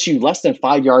puts you less than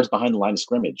 5 yards behind the line of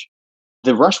scrimmage.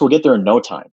 The rush will get there in no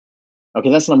time.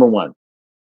 Okay, that's number one.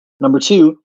 Number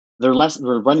two, they're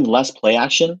running less play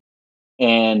action,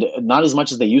 and not as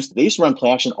much as they used to. They used to run play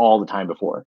action all the time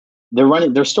before.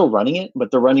 They're still running it,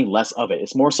 but they're running less of it.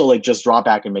 It's more so like just drop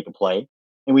back and make a play.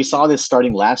 And we saw this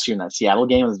starting last year in that Seattle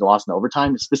game as they lost in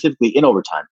overtime, specifically in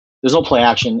overtime. There's no play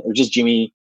action. It was just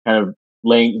Jimmy kind of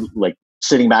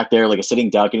sitting back there like a sitting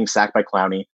duck, getting sacked by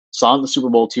Clowney. Saw it in the Super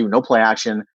Bowl too. No play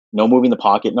action, no moving the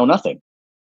pocket, no nothing.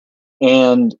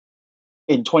 And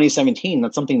in 2017,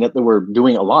 that's something that they were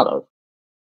doing a lot of.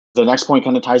 The next point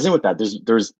kind of ties in with that.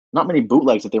 There's not many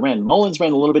bootlegs that they ran. Mullins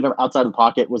ran a little bit outside the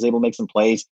pocket, was able to make some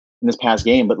plays in this past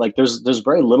game, but like there's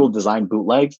very little designed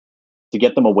bootlegs to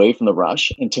get them away from the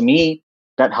rush. And to me,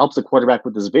 that helps the quarterback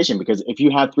with his vision, because if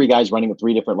you have 3 guys running at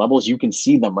 3 different levels, you can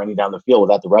see them running down the field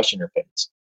without the rush in your face.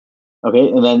 Okay.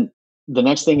 And then the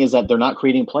next thing is that they're not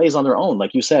creating plays on their own.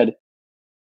 Like you said,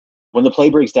 when the play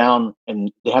breaks down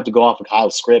and they have to go off of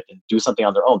Kyle's script and do something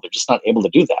on their own, they're just not able to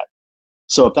do that.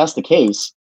 So if that's the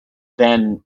case,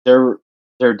 then they're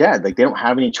dead. Like, they don't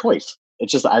have any choice.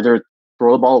 It's just either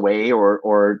throw the ball away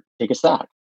or take a sack.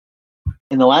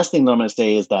 And the last thing that I'm going to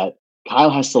say is that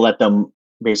Kyle has to let them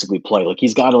basically play. Like,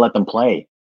 he's got to let them play.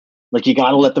 Like, you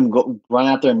got to let them go run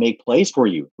out there and make plays for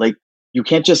you. Like, you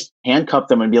can't just handcuff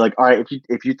them and be like, all right,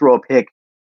 if you throw a pick,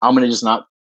 I'm going to just not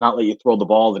let you throw the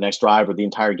ball the next drive or the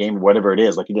entire game or whatever it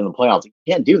is, like you did in the playoffs. You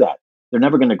can't do that. They're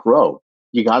never going to grow.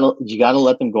 You gotta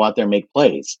let them go out there and make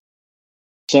plays.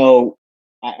 So,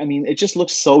 I mean, it just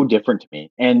looks so different to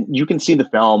me. And you can see the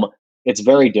film; it's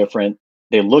very different.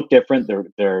 They look different.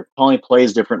 They're calling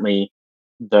plays differently.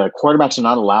 The quarterbacks are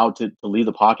not allowed to leave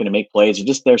the pocket and make plays. You're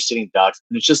just there sitting ducks,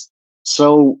 and it's just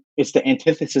so it's the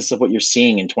antithesis of what you're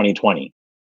seeing in 2020.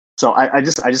 So I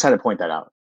just had to point that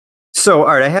out. So,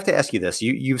 all right, I have to ask you this: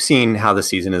 you've seen how the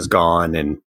season has gone,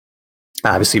 and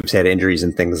obviously we've had injuries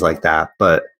and things like that,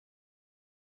 but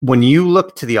when you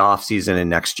look to the offseason and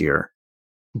next year,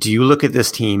 do you look at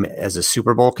this team as a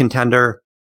Super Bowl contender,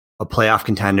 a playoff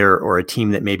contender, or a team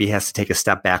that maybe has to take a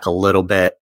step back a little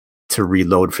bit to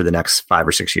reload for the next 5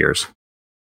 or 6 years?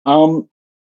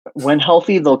 When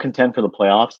healthy, they'll contend for the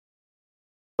playoffs,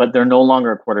 but they're no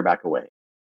longer a quarterback away.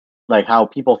 Like how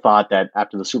people thought that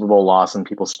after the Super Bowl loss and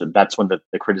people stood, that's when the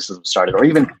criticism started, or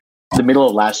even the middle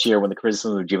of last year when the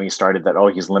criticism of Jimmy started that, oh,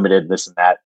 he's limited, this and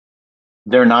that.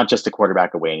 They're not just a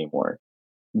quarterback away anymore.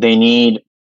 They need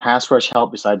pass rush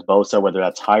help besides Bosa, whether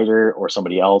that's Hyder or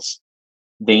somebody else.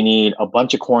 They need a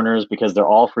bunch of corners because they're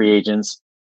all free agents.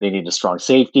 They need a strong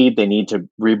safety. They need to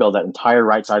rebuild that entire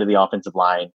right side of the offensive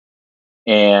line.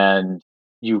 And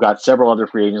you've got several other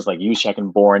free agents like Juszczyk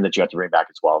and Bourne that you have to bring back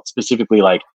as well. Specifically,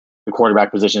 like the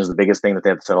quarterback position is the biggest thing that they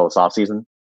have to settle this offseason.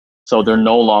 So they're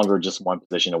no longer just one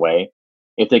position away.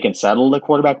 If they can settle the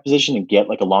quarterback position and get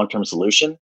like a long-term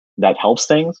solution, that helps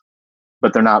things.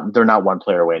 But they're not one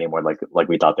player away anymore like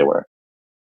we thought they were.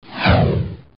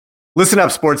 Listen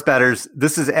up, sports bettors.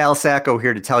 This is Al Sacco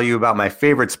here to tell you about my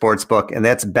favorite sports book, and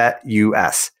that's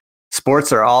BetUS.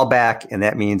 Sports are all back, and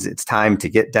that means it's time to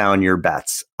get down your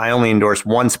bets. I only endorse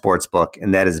one sports book,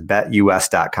 and that is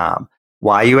BetUS.com.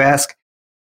 Why, you ask?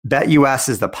 BetUS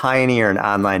is the pioneer in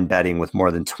online betting with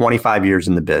more than 25 years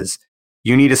in the biz.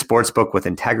 You need a sports book with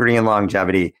integrity and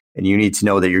longevity, and you need to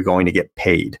know that you're going to get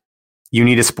paid. You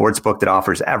need a sports book that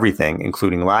offers everything,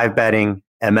 including live betting,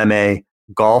 MMA,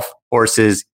 golf,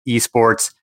 horses,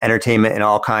 esports, entertainment, and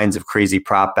all kinds of crazy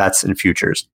prop bets and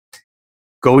futures.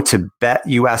 Go to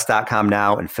betus.com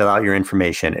now and fill out your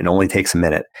information. It only takes a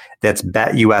minute. That's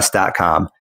betus.com.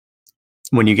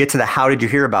 When you get to the How Did You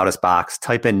Hear About Us box,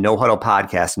 type in No Huddle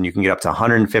Podcast and you can get up to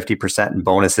 150% in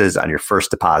bonuses on your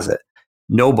first deposit.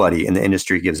 Nobody in the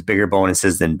industry gives bigger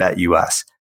bonuses than BetUS.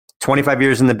 25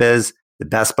 years in the biz, the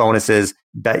best bonuses.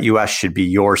 BetUS should be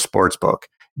your sports book.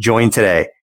 Join today.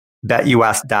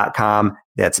 BetUS.com.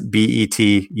 That's BETUS.com.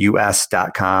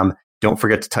 Don't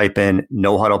forget to type in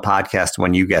No Huddle Podcast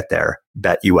when you get there.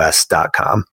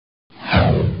 BetUS.com.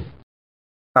 All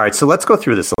right, so let's go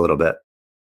through this a little bit.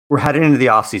 We're heading into the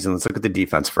offseason. Let's look at the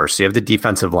defense first. So you have the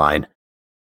defensive line.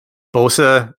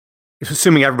 Bosa,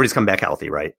 assuming everybody's come back healthy,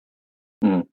 right?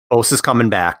 Bosa's coming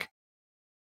back.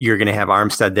 You're going to have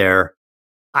Armstead there.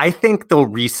 I think they'll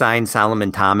re-sign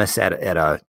Solomon Thomas at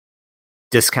a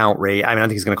discount rate. I mean, I don't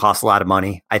think he's going to cost a lot of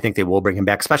money. I think they will bring him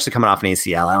back, especially coming off an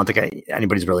ACL. I don't think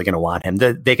anybody's really going to want him.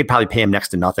 They could probably pay him next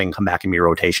to nothing, come back and be a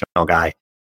rotational guy.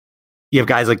 You have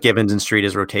guys like Givens and Street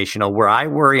as rotational. Where I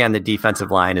worry on the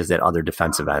defensive line is that other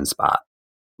defensive end spot.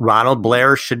 Ronald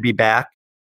Blair should be back.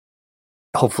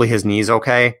 Hopefully his knee's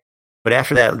okay. But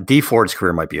after that, D Ford's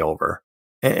career might be over.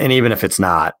 And even if it's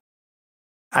not,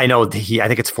 I know I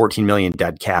think it's 14 million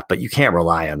dead cap, but you can't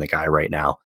rely on the guy right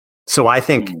now. So I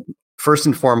think first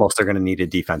and foremost, they're going to need a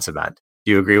defensive end.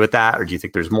 Do you agree with that? Or do you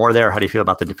think there's more there? How do you feel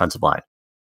about the defensive line?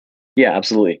 Yeah,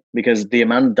 absolutely. Because the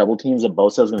amount of double teams that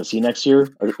Bosa is going to see next year,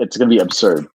 it's going to be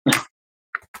absurd.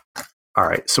 All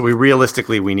right. So we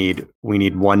need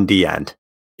one D end,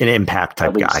 an impact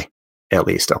type guy, at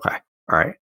least. Okay. All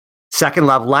right. Second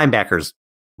level linebackers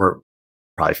were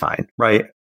probably fine, right?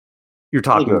 You're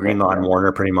talking Greenlaw and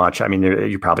Warner pretty much. I mean,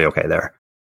 you're probably okay there.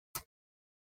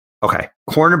 Okay.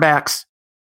 Cornerbacks,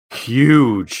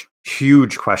 huge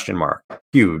question mark.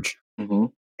 Huge. Mm-hmm.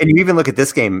 And you even look at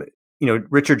this game, you know,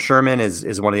 Richard Sherman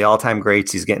is one of the all-time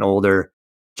greats. He's getting older.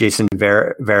 Jason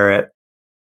Verrett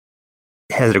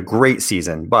had a great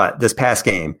season, but this past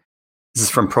game, this is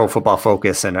from Pro Football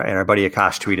Focus, and our buddy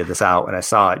Akash tweeted this out, and I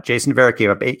saw it. Jason Verrett gave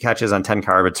up 8 catches on 10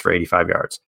 targets for 85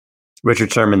 yards.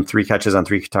 Richard Sherman, 3 catches on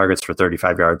 3 targets for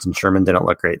 35 yards, and Sherman didn't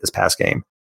look great this past game.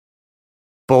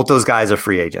 Both those guys are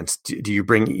free agents. Do you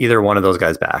bring either one of those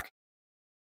guys back?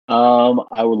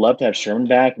 I would love to have Sherman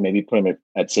back, maybe put him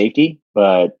at safety,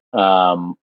 but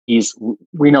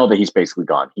we know that he's basically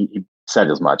gone. He said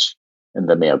as much in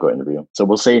the Mayo Go interview. So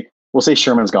we'll say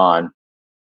Sherman's gone.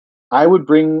 I would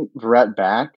bring Verrett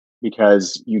back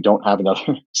because you don't have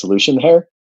another solution there.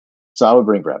 So I would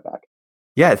bring Brett back.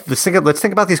 Yeah, let's think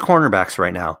about these cornerbacks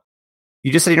right now.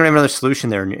 You just said you don't have another solution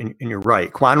there, and you're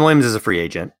right. Quan Williams is a free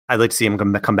agent. I'd like to see him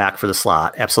come back for the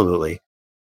slot. Absolutely.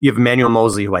 You have Emmanuel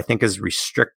Mosley, who I think is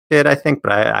restricted,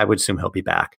 but I would assume he'll be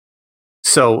back.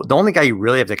 So the only guy you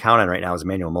really have to count on right now is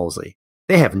Emmanuel Mosley.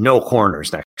 They have no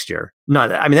corners next year.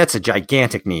 None. I mean, that's a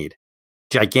gigantic need.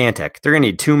 Gigantic. They're going to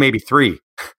need 2, maybe 3.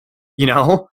 You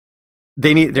know,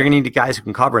 they're going to need guys who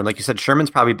can cover. And like you said, Sherman's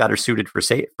probably better suited for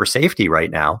safety right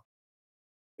now.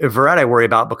 Verrett, I worry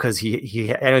about because I know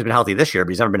he's been healthy this year, but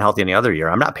he's never been healthy any other year.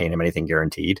 I'm not paying him anything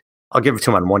guaranteed. I'll give it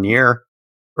to him on 1 year,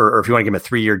 or if you want to give him a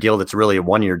 3-year deal, that's really a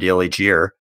 1-year deal each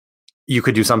year. You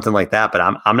could do something like that, but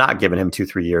I'm not giving him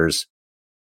 2-3 years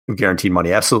of guaranteed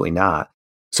money. Absolutely not.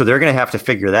 So they're going to have to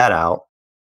figure that out.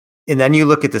 And then you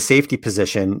look at the safety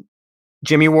position.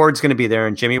 Jimmy Ward's going to be there,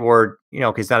 and Jimmy Ward,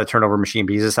 he's not a turnover machine,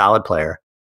 but he's a solid player.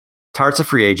 Tart's a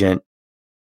free agent.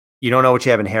 You don't know what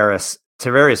you have in Harris.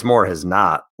 Tavarius Moore has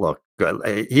not looked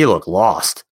good. He looked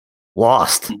lost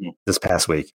this past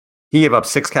week. He gave up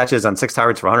 6 catches on 6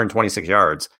 targets for 126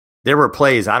 yards. There were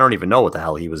plays, I don't even know what the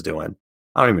hell he was doing.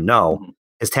 I don't even know.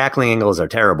 His tackling angles are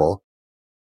terrible.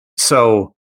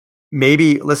 So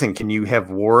maybe, listen, can you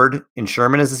have Ward and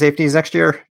Sherman as the safeties next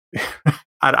year?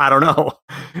 I don't know.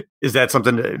 Is that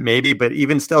something maybe? But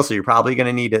even still, so you're probably going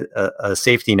to need a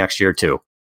safety next year too.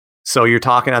 So you're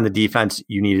talking on the defense,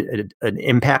 you need an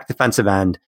impact defensive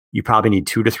end. You probably need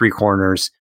 2 to 3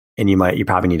 corners, and you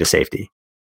probably need a safety.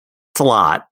 It's a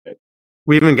lot.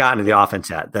 We haven't gotten to the offense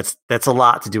yet. That's a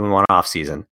lot to do in one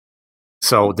offseason.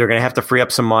 So they're going to have to free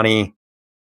up some money.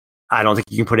 I don't think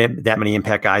you can put in that many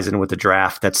impact guys in with the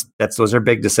draft. Those are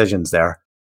big decisions there.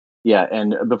 Yeah,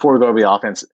 and before we go over the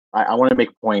offense, I want to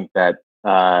make a point that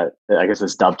I guess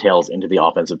this dovetails into the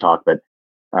offensive talk, but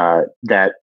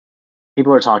that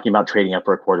people are talking about trading up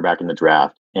for a quarterback in the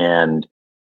draft and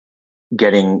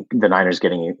getting the Niners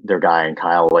getting their guy and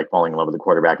Kyle falling in love with the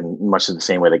quarterback in much the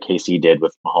same way that KC did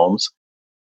with Mahomes.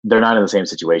 They're not in the same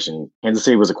situation. Kansas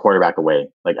City was a quarterback away.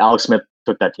 Alex Smith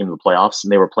took that team to the playoffs,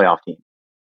 and they were a playoff team.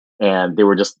 And they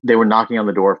were knocking on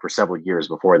the door for several years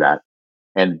before that.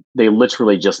 And they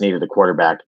literally just needed a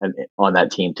quarterback on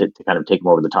that team to kind of take them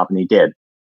over the top, and he did.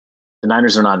 The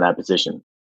Niners are not in that position.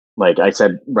 Like I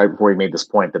said right before we made this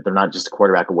point, that they're not just a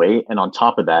quarterback away. And on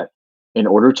top of that, in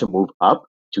order to move up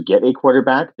to get a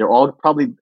quarterback, they're all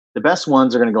probably the best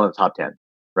ones are going to go in the top 10,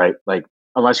 right?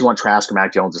 Unless you want Trask or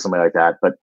Mac Jones or somebody like that.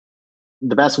 But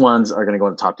the best ones are going to go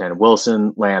in the top 10.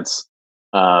 Wilson, Lance,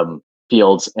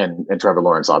 Fields, and Trevor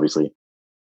Lawrence, obviously.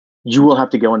 You will have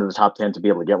to go into the top 10 to be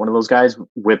able to get one of those guys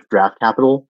with draft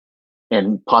capital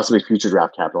and possibly future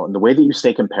draft capital. And the way that you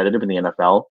stay competitive in the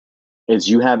NFL is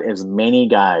you have as many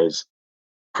guys,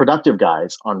 productive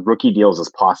guys, on rookie deals as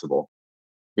possible,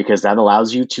 because that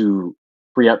allows you to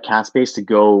free up cap space to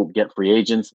go get free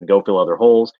agents and go fill other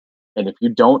holes. And if you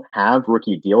don't have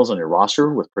rookie deals on your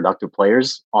roster with productive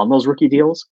players on those rookie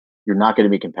deals, you're not going to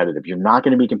be competitive. You're not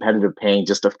going to be competitive paying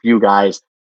just a few guys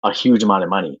a huge amount of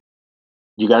money.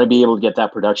 You got to be able to get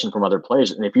that production from other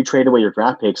players. And if you trade away your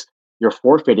draft picks, you're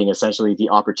forfeiting essentially the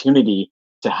opportunity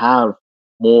to have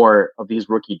more of these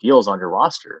rookie deals on your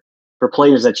roster for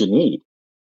players that you need.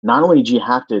 Not only do you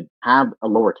have to have a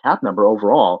lower cap number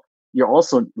overall, you're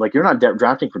also you're not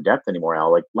drafting for depth anymore,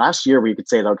 Al. Last year, we could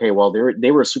say that, okay, well,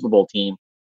 they were a Super Bowl team.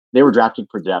 They were drafting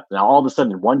for depth. Now, all of a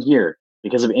sudden, in 1 year,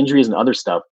 because of injuries and other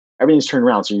stuff, everything's turned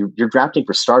around. So you're drafting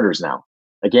for starters now,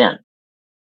 again,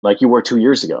 like you were 2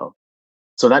 years ago.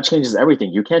 So that changes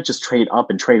everything. You can't just trade up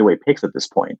and trade away picks at this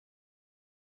point.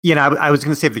 I was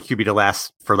going to save the QB to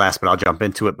last, but I'll jump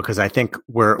into it because I think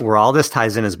where all this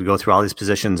ties in as we go through all these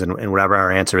positions and whatever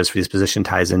our answer is for these position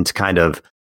ties into kind of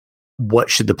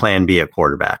what should the plan be at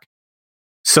quarterback.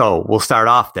 So we'll start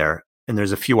off there, and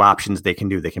there's a few options they can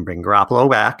do. They can bring Garoppolo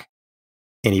back,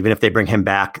 and even if they bring him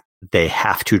back, they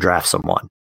have to draft someone.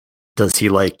 Does he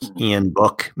like Ian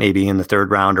Book maybe in the 3rd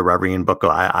round or wherever Ian Book go?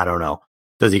 I don't know.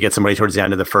 Does he get somebody towards the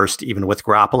end of the first, even with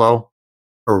Garoppolo,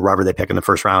 or wherever they pick in the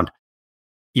 1st round?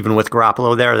 Even with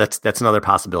Garoppolo there, that's another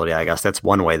possibility, I guess. That's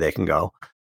one way they can go.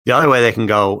 The other way they can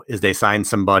go is they sign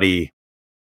somebody,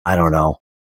 I don't know,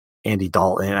 Andy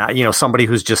Dalton, somebody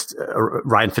who's just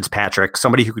Ryan Fitzpatrick,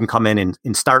 somebody who can come in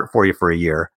and start for you for a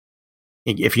year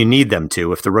if you need them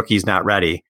to, if the rookie's not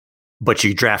ready, but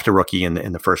you draft a rookie in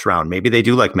the 1st round. Maybe they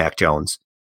do like Mac Jones,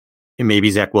 and maybe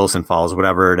Zach Wilson falls,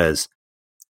 whatever it is.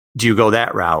 Do you go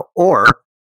that route? Or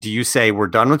do you say, we're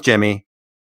done with Jimmy?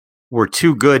 We're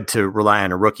too good to rely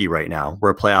on a rookie right now.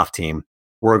 We're a playoff team.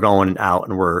 We're going out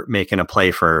and we're making a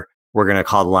play we're going to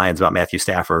call the Lions about Matthew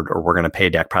Stafford, or we're going to pay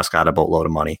Dak Prescott a boatload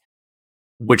of money.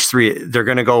 which three they're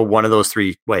going to go one of those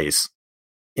three ways.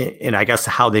 And I guess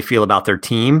how they feel about their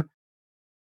team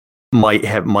might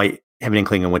have an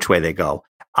inkling in which way they go.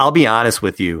 I'll be honest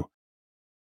with you.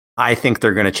 I think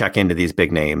they're going to check into these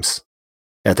big names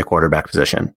at the quarterback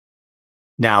position.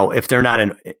 Now, if they're not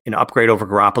an upgrade over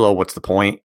Garoppolo, what's the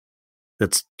point?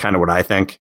 That's kind of what I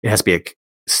think. It has to be a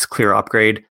clear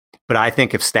upgrade. But I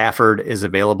think if Stafford is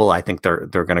available, I think they're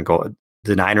going to go.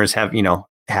 The Niners have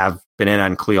been in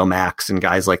on Khalil Max and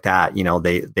guys like that.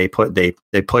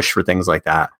 They push for things like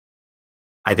that.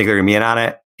 I think they're going to be in on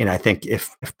it. And I think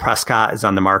if Prescott is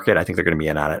on the market, I think they're going to be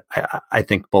in on it. I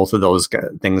think both of those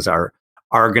things are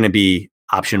going to be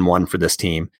option one for this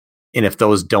team. And if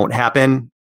those don't happen,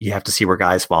 you have to see where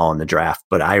guys fall in the draft.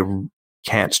 But I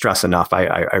can't stress enough. I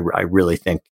really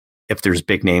think if there's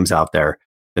big names out there,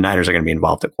 the Niners are going to be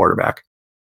involved at quarterback.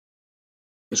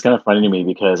 It's kind of funny to me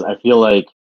because I feel like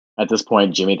at this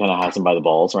point, Jimmy kind of has him by the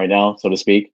balls right now, so to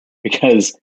speak,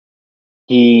 because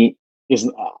he's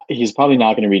probably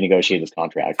not going to renegotiate his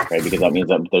contract, right? Because that means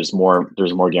that there's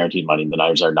more guaranteed money. The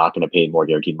Niners are not going to pay more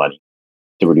guaranteed money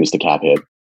to reduce the cap hit.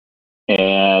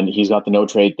 And he's got the no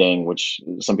trade thing, which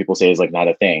some people say is like not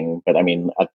a thing. But I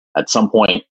mean, at some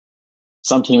point,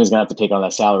 some team is going to have to take on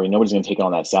that salary. Nobody's going to take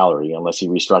on that salary unless he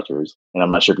restructures. And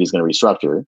I'm not sure if he's going to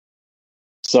restructure.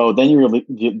 So then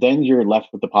you're left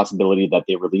with the possibility that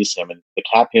they release him. And the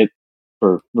cap hit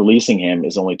for releasing him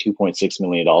is only $2.6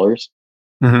 million.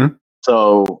 Mm-hmm.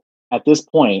 So at this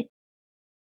point,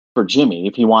 for Jimmy,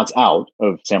 if he wants out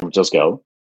of San Francisco,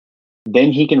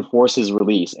 then he can force his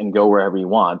release and go wherever he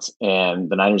wants. And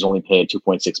the Niners only pay a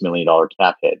 $2.6 million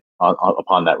cap hit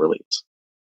upon that release.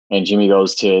 And Jimmy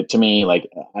goes to me, like,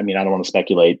 I mean, I don't want to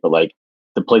speculate, but like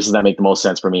the places that make the most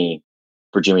sense for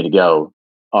Jimmy to go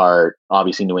are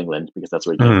obviously New England, because that's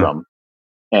where he came from,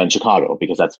 and Chicago,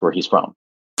 because that's where he's from.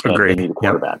 Agreed. And they need a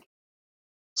quarterback. Yep.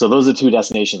 So those are two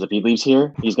destinations. If he leaves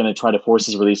here, he's going to try to force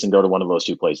his release and go to one of those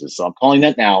two places. So I'm calling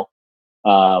that now.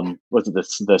 What's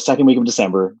it, the second week of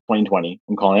December, 2020.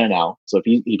 I'm calling it now. So if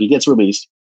he gets released,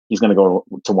 he's going to go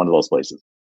to one of those places.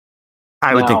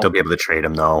 I would think they'll be able to trade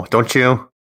him, though, don't you?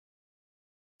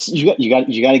 You got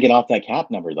to get off that cap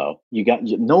number, though.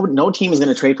 No team is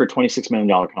going to trade for a $26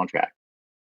 million contract.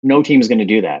 No team is going to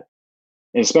do that,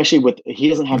 and especially he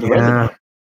doesn't have the resume.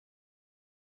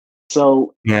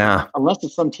 So unless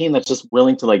it's some team that's just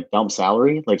willing to like dump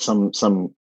salary, like some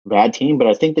bad team. But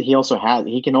I think that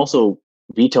he can also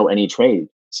veto any trade.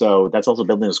 So that's also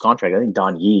built in his contract. I think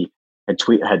Don Yee had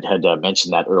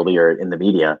mentioned that earlier in the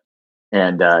media,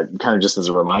 and kind of just as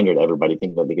a reminder to everybody,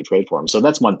 think that they could trade for him. So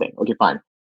that's one thing. Okay, fine.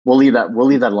 We'll leave that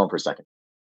alone for a second.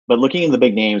 But looking at the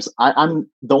big names, I'm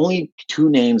the only two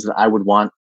names that I would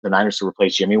want the Niners to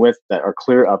replace Jimmy with that are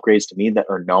clear upgrades to me, that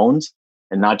are knowns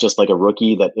and not just like a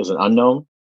rookie that is an unknown,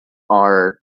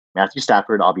 are Matthew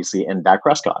Stafford, obviously, and Dak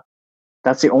Prescott.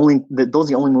 Those are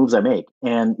the only moves I make.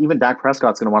 And even Dak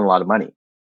Prescott's going to want a lot of money.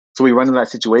 So we run into that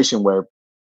situation where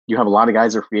you have a lot of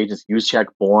guys that are free agents. Juszczyk,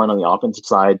 Bourne on the offensive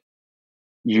side.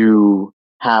 You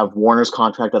have Warner's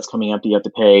contract that's coming up that you have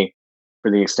to pay for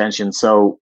the extension.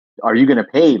 So are you going to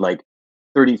pay like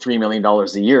 $33 million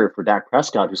a year for Dak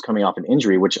Prescott, who's coming off an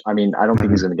injury, which, I mean, I don't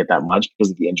think he's going to get that much because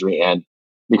of the injury and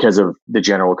because of the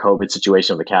general COVID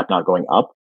situation of the cap not going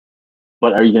up.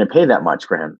 But are you going to pay that much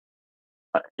for him?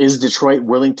 Is Detroit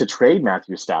willing to trade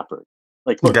Matthew Stafford?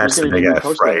 Like, look, that's the big F,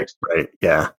 right?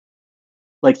 Yeah.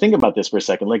 Like, think about this for a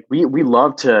second. Like, we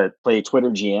love to play Twitter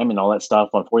GM and all that stuff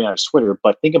on 49ers Twitter,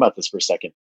 but think about this for a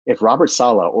second. If Robert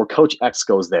Saleh or Coach X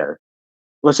goes there,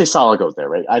 let's say Saleh goes there,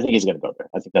 right? I think he's going to go there.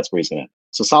 I think that's where he's going to.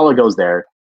 So Saleh goes there.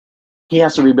 He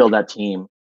has to rebuild that team,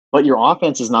 but your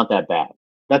offense is not that bad.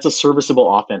 That's a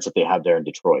serviceable offense that they have there in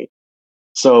Detroit.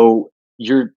 So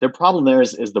their problem there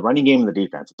is the running game and the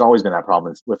defense. It's always been that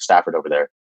problem with Stafford over there.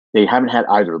 They haven't had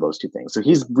either of those two things. So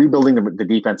he's rebuilding the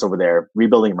defense over there,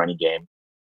 rebuilding running game.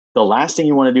 The last thing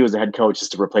you want to do as a head coach is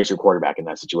to replace your quarterback in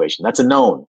that situation. That's a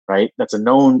known, right? That's a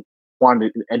known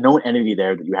quantity, a known entity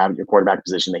there that you have at your quarterback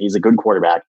position, that he's a good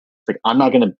quarterback. It's like, I'm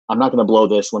not gonna blow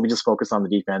this. Let me just focus on the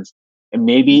defense. And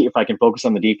maybe if I can focus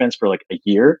on the defense for like a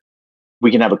year,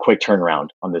 we can have a quick turnaround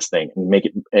on this thing and make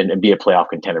it and be a playoff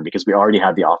contender, because we already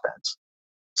have the offense.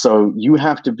 So you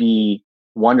have to be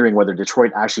wondering whether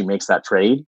Detroit actually makes that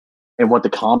trade and what the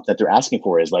comp that they're asking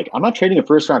for is. Like, I'm not trading a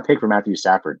first round pick for Matthew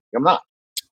Stafford. I'm not.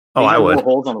 Oh, I would. More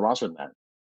holes on the roster than that.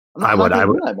 I would.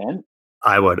 That, man.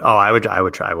 I would. Oh, I would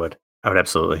try. I would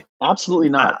absolutely. Absolutely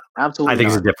not. Absolutely. I think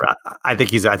he's a different. I think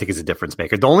he's a difference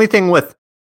maker. The only thing with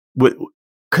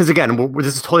because again,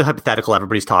 this is totally hypothetical.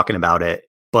 Everybody's talking about it,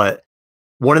 but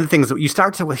one of the things that you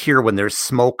start to hear when there's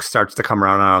smoke starts to come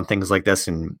around on things like this,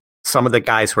 and some of the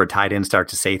guys who are tied in start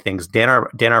to say things. Dan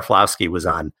Orlovsky was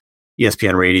on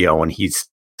ESPN radio, and he's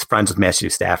friends with Matthew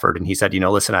Stafford. And he said,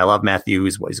 listen, I love Matthew.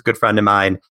 He's a good friend of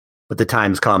mine, but the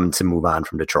time's come to move on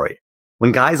from Detroit.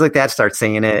 When guys like that start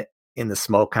saying it in the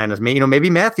smoke, kind of, maybe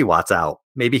Matthew Watt's out.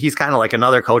 Maybe he's kind of like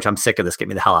another coach. I'm sick of this. Get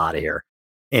me the hell out of here.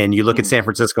 And you look at San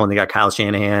Francisco and they got Kyle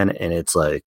Shanahan, and it's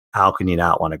like, how can you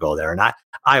not want to go there? And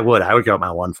I would give up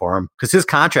my one for him because his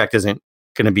contract isn't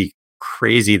going to be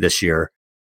crazy this year.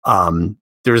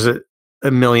 There's a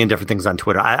million different things on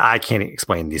Twitter. I can't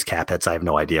explain these cap hits. I have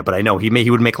no idea, but I know he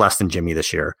would make less than Jimmy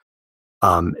this year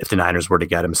if the Niners were to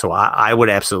get him. So I would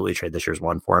absolutely trade this year's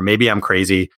one for him. Maybe I'm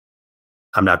crazy.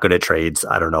 I'm not good at trades.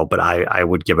 I don't know, but I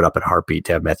would give it up in a heartbeat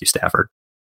to have Matthew Stafford.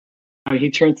 I mean,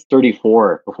 he turns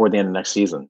 34 before the end of next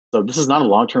season. So this is not a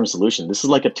long-term solution. This is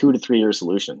like a 2 to 3 year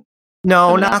solution.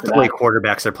 No, not the way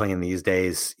quarterbacks are playing these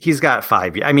days. He's got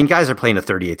 5 years. I mean, guys are playing at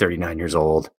 38, 39 years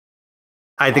old.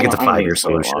 I think it's a 5-year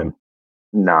solution.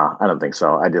 No, I don't think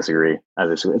so. I disagree.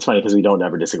 It's funny because we don't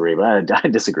ever disagree, but I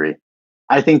disagree.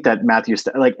 I think that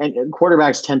and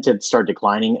quarterbacks tend to start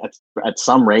declining at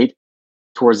some rate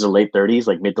towards the late 30s,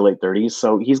 like mid to late 30s.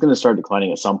 So he's going to start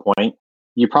declining at some point.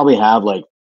 You probably have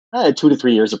 2 to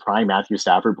 3 years of prime Matthew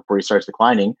Stafford before he starts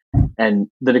declining, and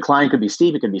the decline could be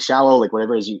steep, it could be shallow,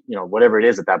 whatever it is, whatever it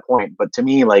is at that point. But to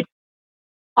me,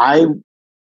 the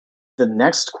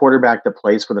next quarterback that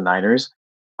plays for the Niners,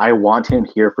 I want him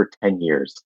here for 10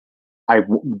 years.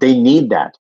 They need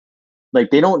that.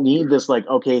 They don't need this.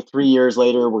 Okay, 3 years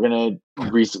later, we're gonna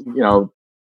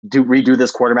redo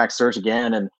this quarterback search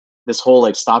again, and this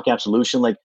whole stopgap solution.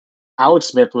 Alex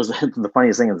Smith was the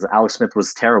funniest thing is Alex Smith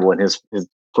was terrible in his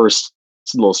first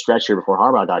little stretch here before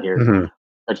Harbaugh got here. Mm-hmm.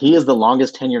 But he is the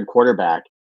longest tenured quarterback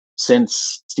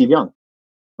since Steve Young.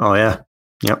 Oh yeah.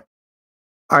 Yep.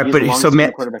 All right, but so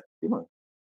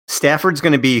Stafford's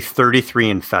going to be 33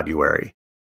 in February.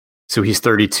 So he's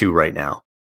 32 right now.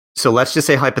 So let's just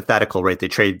say hypothetical, right? They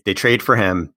trade for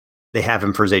him. They have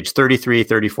him for his age 33,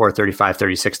 34, 35,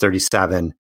 36,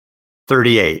 37,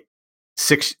 38.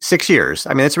 6 years.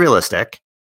 I mean, it's realistic.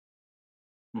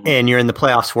 Mm-hmm. And you're in the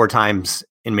playoffs 4 times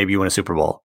and maybe you win a Super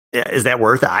Bowl. Is that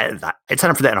worth it? I'd sign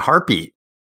up for that in a heartbeat.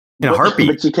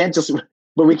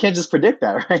 But we can't just predict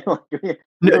that, right?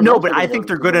 No, but I think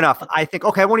they're good enough. I think,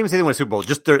 okay, I won't even say they win a Super Bowl.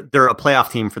 Just they're a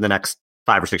playoff team for the next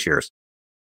 5 or 6 years.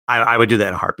 I would do that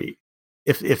in a heartbeat.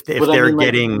 If they're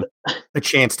getting a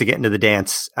chance to get into the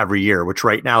dance every year, which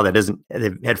right now that isn't,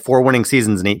 they've had 4 winning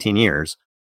seasons in 18 years.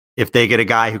 If they get a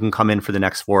guy who can come in for the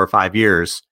next 4 or 5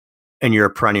 years and you're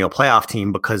a perennial playoff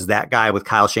team because that guy with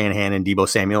Kyle Shanahan and Deebo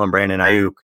Samuel and Brandon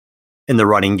Ayuk in the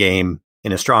running game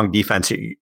in a strong defense,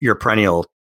 you're a perennial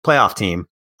playoff team,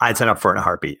 I'd sign up for it in a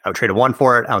heartbeat. I would trade a 1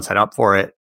 for it. I would sign up for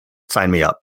it. Sign me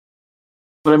up.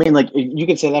 But I mean, you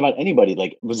can say that about anybody.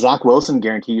 Zach Wilson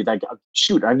guarantee you that,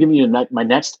 shoot, I'm giving you my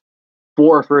next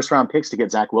 4 first-round picks to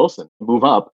get Zach Wilson, move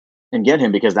up and get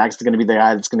him because that's going to be the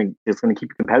guy that's going to keep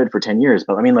you competitive for 10 years.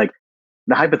 But I mean,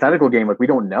 the hypothetical game, we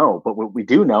don't know. But what we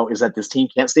do know is that this team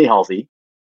can't stay healthy.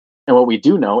 And what we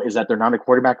do know is that they're not a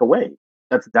quarterback away.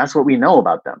 That's what we know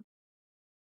about them.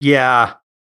 Yeah.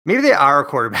 Maybe they are a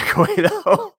quarterback away,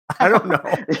 though. I don't know.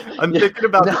 I'm thinking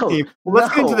about the team. Well,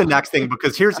 let's get into the next thing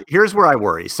because here's where I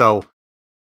worry. So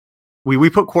we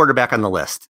put quarterback on the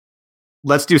list.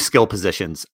 Let's do skill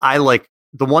positions. I like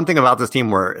the one thing about this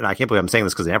team and I can't believe I'm saying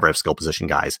this because they never have skill position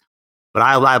guys, but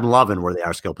I'm loving where they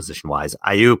are skill position wise.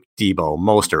 Ayuk, Deebo,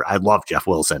 Mostert. I love Jeff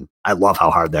Wilson. I love how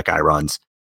hard that guy runs.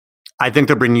 I think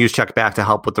they'll bring Juszczyk back to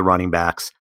help with the running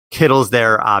backs. Kittle's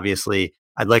there, obviously.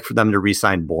 I'd like for them to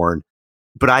re-sign Bourne.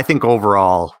 But I think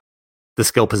overall, the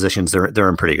skill positions, they're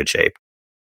in pretty good shape.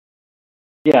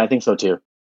 Yeah, I think so too.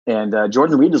 And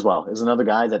Jordan Reed as well is another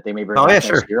guy that they may bring back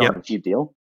next year on a cheap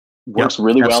deal. Works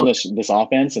really well in this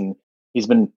offense, and he's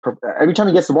been every time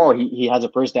he gets the ball, he has a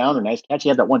first down or nice catch. He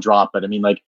had that one drop, but I mean,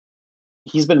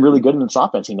 he's been really good in this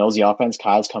offense. He knows the offense.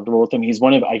 Kyle's comfortable with him. He's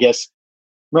one of, I guess,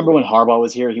 remember when Harbaugh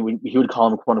was here, he would call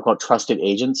them quote unquote trusted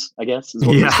agents, I guess is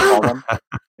what he used to call them.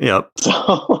 Yep.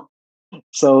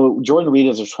 So Jordan Reed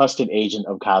is a trusted agent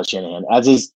of Kyle Shanahan, as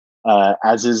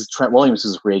is Trent Williams,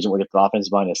 who's a free agent. We'll get to the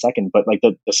offensive line in a second, but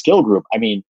the skill group. I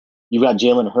mean, you've got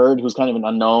Jalen Hurd, who's kind of an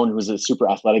unknown, who's a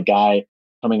super athletic guy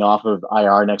coming off of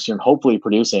IR next year and hopefully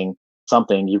producing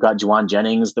something. You've got Juwan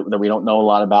Jennings that we don't know a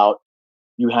lot about.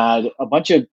 You had a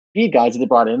bunch of speed guys that they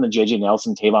brought in, the JJ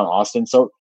Nelson, Tavon Austin.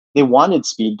 So they wanted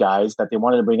speed guys that they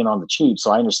wanted to bring in on the cheap.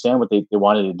 So I understand what they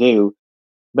wanted to do.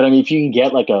 But I mean, if you can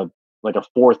get like a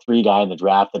 4-3 guy in the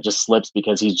draft that just slips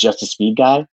because he's just a speed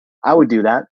guy, I would do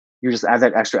that. You just add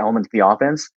that extra element to the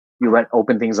offense. You let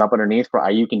open things up underneath for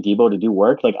Ayuk and Deebo to do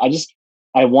work.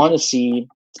 I want to see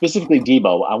specifically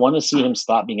Debo, I want to see him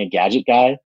stop being a gadget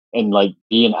guy and like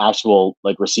be an actual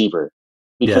like receiver,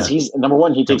 because he's number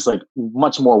one, he takes like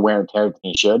much more wear and tear than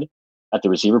he should at the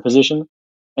receiver position,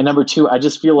 and number two, I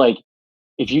just feel like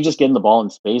if you just get him the ball in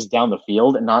space down the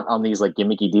field and not on these like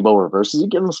gimmicky Debo reverses, you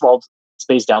give him small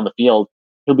space down the field,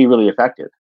 he'll be really effective.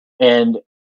 And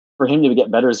for him to get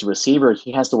better as a receiver,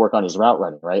 he has to work on his route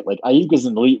running, right? Like Ayuk is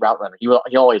an elite route runner.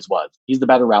 He always was. He's the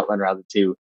better route runner out of the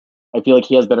two. I feel like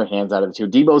he has better hands out of the two.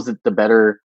 Debo's the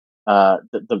better,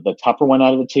 the tougher one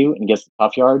out of the two, and gets the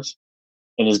tough yards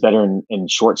and is better in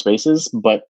short spaces.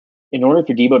 But in order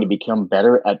for Debo to become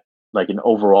better at like an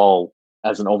overall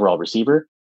receiver,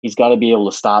 he's got to be able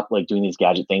to stop like doing these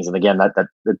gadget things. And again,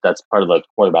 that's part of the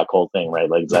quarterback whole thing, right?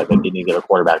 Like exactly, they need to get a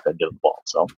quarterback that gives the ball.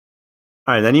 So,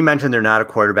 all right. Then you mentioned they're not a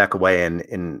quarterback away,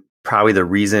 and probably the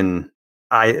reason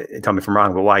tell me if I'm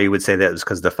wrong, but why you would say that is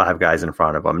because the 5 guys in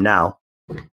front of them. Now,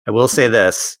 I will say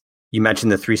this. You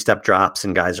mentioned the 3-step drops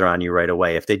and guys are on you right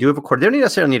away. If they do have a quarterback, they don't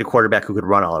necessarily need a quarterback who could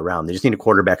run all around. They just need a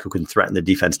quarterback who can threaten the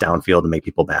defense downfield and make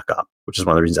people back up, which is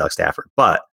one of the reasons I like Stafford.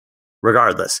 But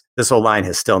regardless, this whole line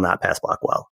has still not pass blocked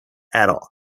well at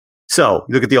all. So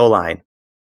you look at the O-line.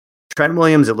 Trent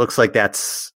Williams, it looks like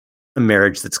that's a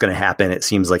marriage that's going to happen. It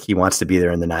seems like he wants to be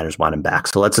there and the Niners want him back.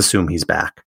 So let's assume he's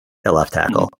back at left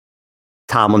tackle.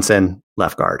 Tomlinson,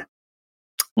 left guard.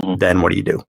 Then what do?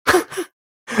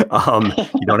 You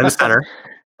don't have a center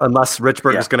unless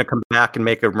Richburg is going to come back and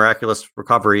make a miraculous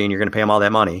recovery and you're going to pay him all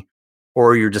that money,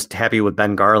 or you're just happy with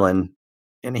Ben Garland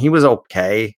and he was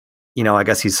okay. You know, I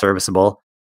guess he's serviceable.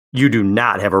 You do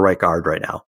not have a right guard right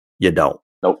now. You don't.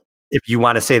 Nope. If you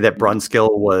want to say that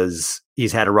Brunskill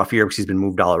he's had a rough year because he's been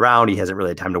moved all around. He hasn't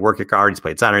really had time to work at guard. He's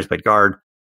played center. He's played guard.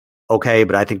 Okay.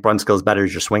 But I think Brunskill is better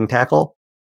as your swing tackle.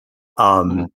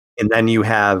 And then you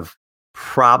have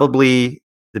probably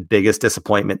the biggest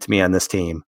disappointment to me on this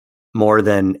team, more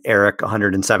than Eric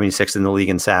 176 in the league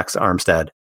in sacks, Armstead.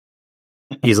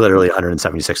 He's literally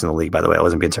 176 in the league, by the way. I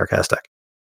wasn't being sarcastic.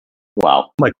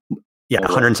 Wow.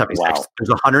 176. Wow. There's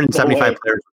 175 players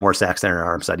with more sacks than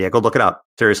Armstead. Yeah, go look it up.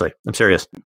 Seriously. I'm serious.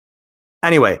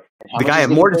 Anyway, the guy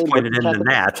I'm more disappointed in than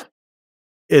that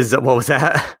is, what was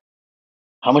that?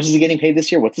 How much is he getting paid this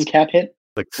year? What's his cap hit?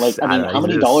 How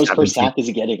many dollars per sack is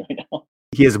he getting right now?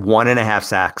 He has 1.5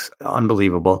 sacks.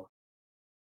 Unbelievable.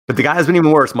 But the guy has been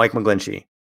even worse, Mike McGlinchey.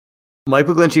 Mike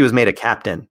McGlinchey was made a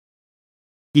captain.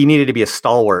 He needed to be a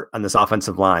stalwart on this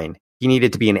offensive line. He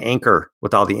needed to be an anchor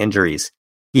with all the injuries.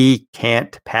 He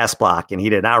can't pass block, and he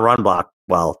did not run block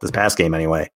well this past game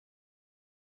anyway.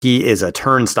 He is a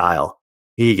turnstile.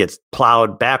 He gets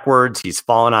plowed backwards. He's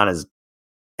fallen on his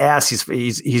ass.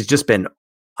 He's just been,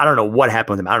 I don't know what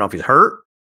happened with him. I don't know if he's hurt.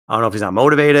 I don't know if he's not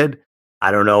motivated. I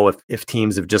don't know if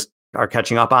teams are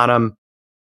catching up on him.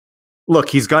 Look,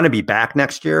 he's going to be back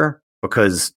next year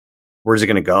because where's he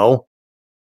going to go?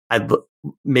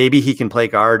 Maybe he can play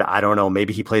guard. I don't know.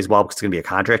 Maybe he plays well because it's going to be a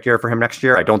contract year for him next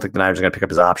year. I don't think the Niners are going to pick up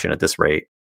his option at this rate.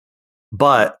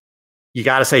 But you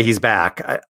got to say he's back,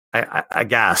 I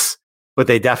guess. But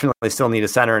they definitely still need a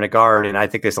center and a guard, and I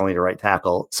think they still need a right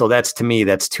tackle. So that's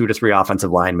 2 to 3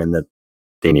 offensive linemen that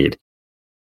they need.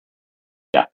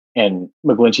 And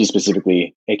McGlinchey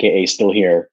specifically, aka Still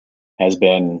Here, has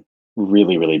been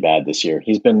really, really bad this year.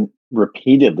 He's been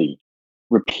repeatedly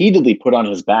put on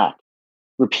his back,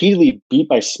 repeatedly beat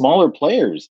by smaller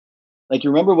players. Like,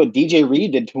 you remember what DJ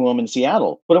Reed did to him in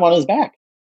Seattle, put him on his back.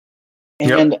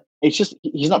 And it's just,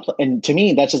 he's not, and to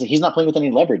me, that's just, he's not playing with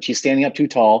any leverage. He's standing up too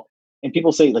tall. And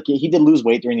people say, like, he did lose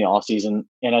weight during the offseason.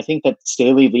 And I think that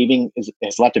Staley leaving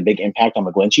has left a big impact on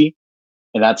McGlinchey.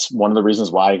 And that's one of the reasons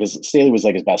why, because Staley was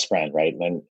like his best friend, right?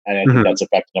 And I think that's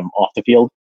affected him off the field.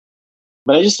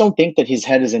 But I just don't think that his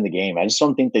head is in the game. I just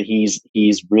don't think that he's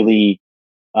really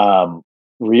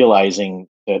realizing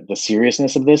the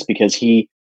seriousness of this, because he,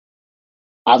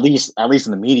 at least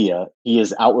in the media, he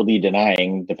is outwardly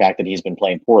denying the fact that he's been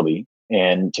playing poorly.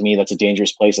 And to me, that's a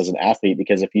dangerous place as an athlete,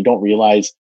 because if you don't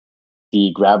realize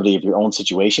the gravity of your own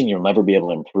situation, you'll never be able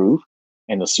to improve.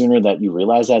 And the sooner that you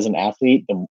realize as an athlete,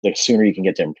 the sooner you can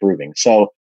get to improving.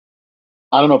 So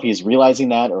I don't know if he's realizing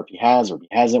that, or if he has, or if he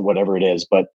hasn't, whatever it is.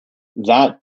 But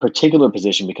that particular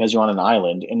position, because you're on an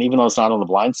island, and even though it's not on the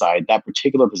blind side, that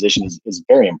particular position is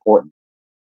very important.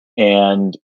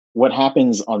 And what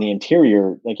happens on the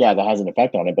interior, like, yeah, that has an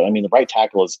effect on it. But I mean, the right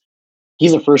tackle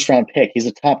he's a first round pick. He's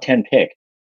a top 10 pick.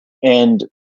 And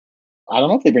I don't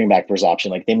know if they bring back first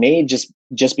option. Like, they may just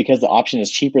because the option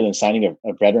is cheaper than signing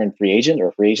a veteran free agent or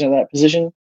a free agent at that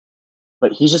position.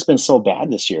 But he's just been so bad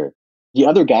this year. The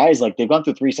other guys, like, they've gone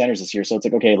through 3 centers this year. So it's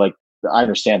like, okay, like, I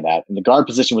understand that. And the guard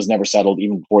position was never settled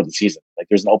even before the season. Like,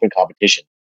 there's an open competition.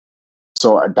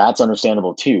 So that's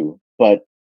understandable too. But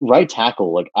right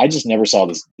tackle, like I just never saw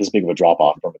this big of a drop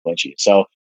off from McClinchy. So,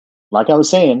 like I was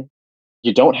saying,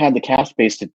 you don't have the cap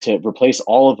space to replace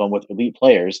all of them with elite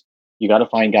players. You got to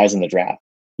find guys in the draft.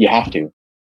 You have to,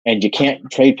 and you can't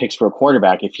trade picks for a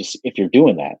quarterback if you're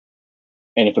doing that.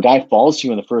 And if a guy falls to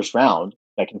you in the first round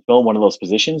that can fill one of those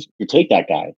positions, you take that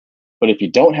guy. But if you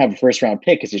don't have a first round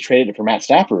pick because you traded it for Matt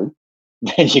Stafford,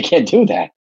 then you can't do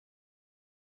that.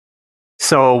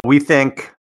 So we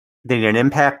think they need an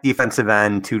impact defensive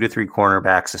end, 2 to 3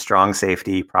 cornerbacks, a strong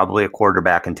safety, probably a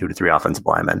quarterback, and 2 to 3 offensive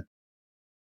linemen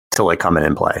till they come in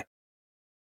and play.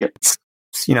 Yep.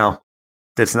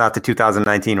 That's not the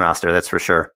 2019 roster, that's for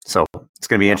sure. So it's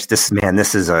going to be interesting.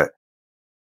 This is a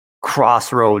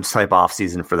crossroads type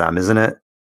offseason for them, isn't it?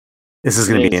 This is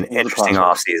going to be an interesting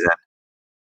offseason.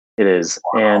 It is.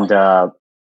 Wow.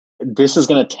 And this is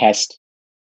going to test.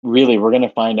 Really, we're going to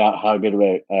find out how good of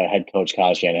a head coach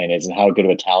Kyle Shanahan is and how good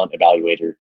of a talent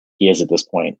evaluator he is at this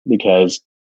point, because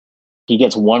he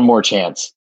gets one more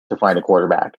chance to find a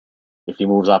quarterback. If he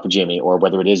moves off of Jimmy, or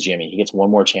whether it is Jimmy, he gets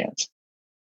one more chance.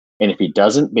 And if he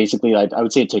doesn't, basically, I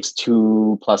would say it takes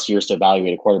 2+ years to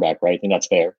evaluate a quarterback, right? I think that's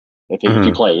fair if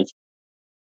he plays.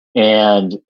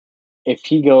 And if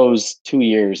he goes 2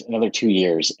 years, another 2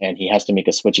 years, and he has to make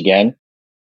a switch again,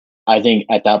 I think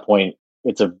at that point,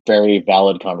 it's a very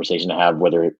valid conversation to have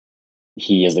whether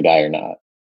he is the guy or not.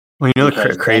 Well,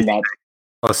 crazy. I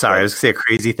was going to say a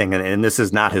crazy thing, and this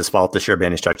is not his fault this year by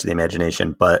any stretch of the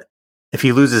imagination, but if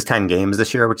he loses 10 games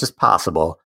this year, which is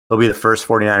possible, he'll be the first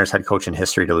 49ers head coach in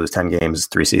history to lose 10 games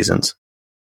 3 seasons.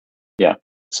 Yeah.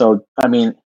 So, I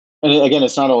mean, and again,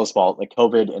 it's not all his fault, like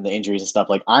COVID and the injuries and stuff.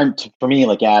 Like I'm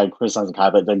criticizing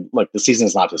Kyle, but then like the season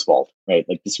is not his fault, right?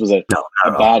 Like this was a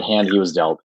bad hand he was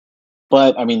dealt.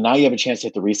 But I mean, now you have a chance to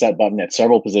hit the reset button at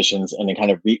several positions and then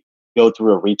kind of go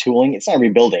through a retooling. It's not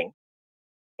rebuilding,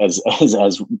 as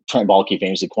Trent Baalke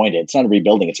famously coined it. It's not a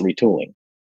rebuilding; it's a retooling.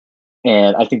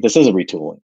 And I think this is a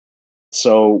retooling.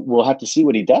 So we'll have to see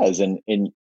what he does. And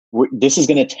this is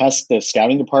going to test the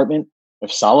scouting department.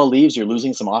 If Saleh leaves, you're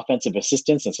losing some offensive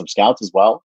assistants and some scouts as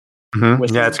well.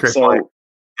 Mm-hmm. Yeah, that's great. So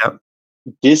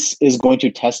this is going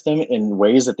to test them in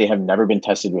ways that they have never been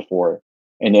tested before.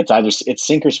 And it's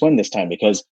sink or swim this time,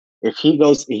 because if he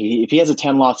has a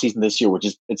 10-loss season this year, which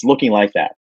is it's looking like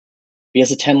that, if he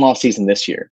has a 10-loss season this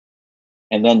year,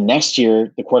 and then next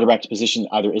year the quarterback position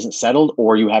either isn't settled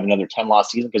or you have another 10-loss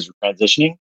season because you're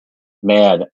transitioning,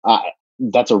 man,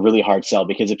 that's a really hard sell.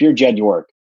 Because if you're Jed York,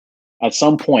 at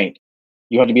some point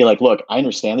you have to be like, look, I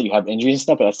understand that you have injuries and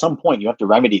stuff, but at some point you have to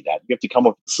remedy that. You have to come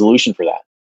up with a solution for that.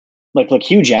 Like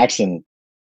Hugh Jackson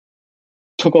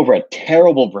took over a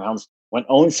terrible Browns. Went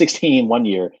 0-16 one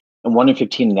year and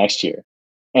 1-15 the next year.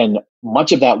 And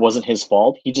much of that wasn't his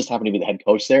fault. He just happened to be the head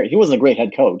coach there. He wasn't a great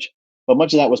head coach, but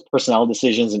much of that was personnel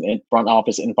decisions and front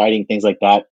office infighting, things like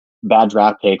that, bad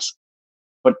draft picks.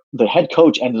 But the head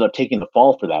coach ended up taking the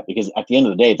fall for that, because at the end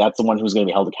of the day, that's the one who's going to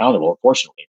be held accountable,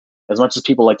 unfortunately. As much as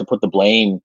people like to put the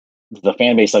blame, the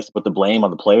fan base likes to put the blame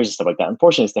on the players and stuff like that,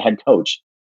 unfortunately, it's the head coach,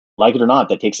 like it or not,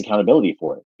 that takes accountability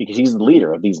for it, because he's the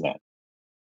leader of these men.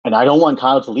 And I don't want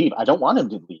Kyle to leave. I don't want him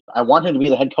to leave. I want him to be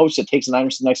the head coach that takes the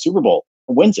Niners to the next Super Bowl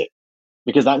and wins it.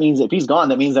 Because that means if he's gone,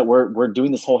 that means that we're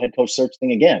doing this whole head coach search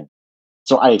thing again.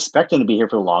 So I expect him to be here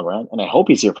for the long run, and I hope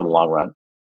he's here for the long run.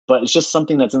 But it's just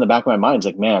something that's in the back of my mind. It's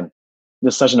like, man,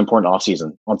 this is such an important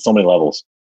offseason on so many levels.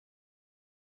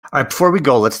 All right, before we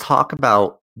go, let's talk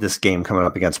about this game coming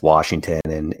up against Washington.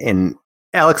 And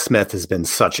Alex Smith has been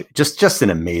just an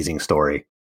amazing story.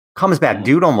 Comes back,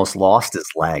 dude almost lost his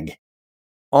leg.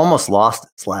 On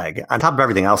top of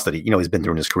everything else that he's been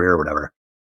through in his career or whatever.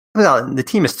 The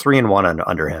team is 3-1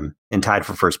 under him and tied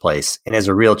for first place and has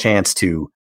a real chance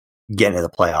to get into the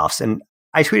playoffs. And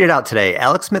I tweeted out today,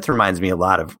 Alex Smith reminds me a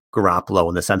lot of Garoppolo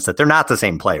in the sense that they're not the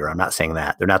same player. I'm not saying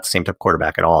that. They're not the same type of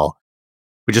quarterback at all.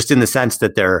 But just in the sense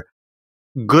that they're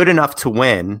good enough to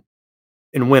win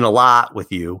and win a lot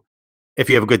with you if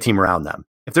you have a good team around them.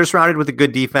 If they're surrounded with a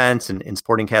good defense and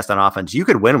supporting cast on offense, you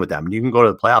could win with them. You can go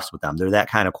to the playoffs with them. They're that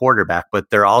kind of quarterback,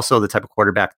 but they're also the type of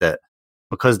quarterback that,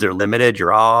 because they're limited,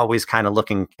 you're always kind of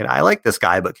looking, I like this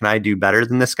guy, but can I do better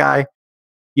than this guy?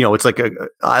 It's like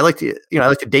I like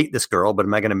to date this girl, but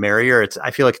am I going to marry her? I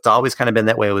feel like it's always kind of been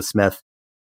that way with Smith.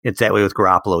 It's that way with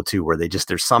Garoppolo too, where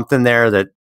there's something there that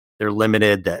they're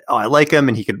limited, that, I like him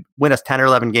and he could win us 10 or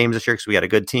 11 games this year because we got a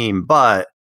good team, but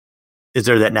is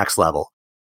there that next level?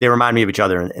 They remind me of each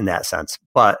other in that sense.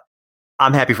 But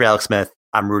I'm happy for Alex Smith.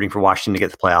 I'm rooting for Washington to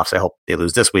get to the playoffs. I hope they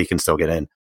lose this week and still get in.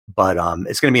 But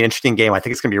it's going to be an interesting game. I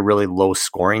think it's going to be a really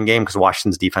low-scoring game because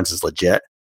Washington's defense is legit.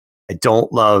 I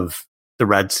don't love the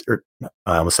Reds, or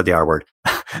I almost said the R word,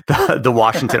 the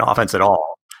Washington offense at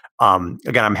all.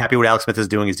 Again, I'm happy what Alex Smith is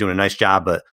doing. He's doing a nice job,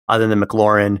 but other than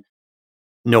McLaurin,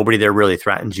 nobody there really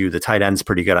threatens you. The tight end's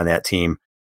pretty good on that team.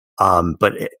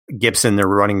 But Gibson, their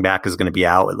running back, is going to be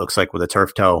out, it looks like, with a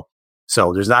turf toe.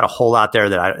 So there's not a whole lot there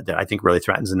that I think really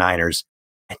threatens the Niners.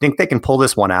 I think they can pull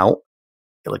this one out,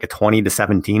 like a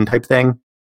 20-17 type thing,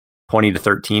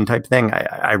 20-13 type thing.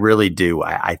 I really do.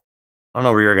 I don't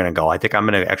know where you're going to go. I think I'm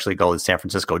going to actually go with San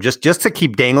Francisco just to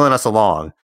keep dangling us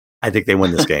along. I think they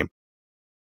win this game.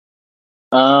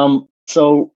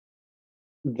 So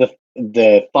the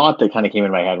thought that kind of came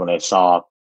in my head when I saw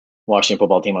Washington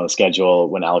football team on the schedule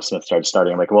when Alex Smith started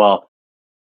starting, I'm like, well,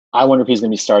 I wonder if he's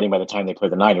going to be starting by the time they play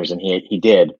the Niners, and he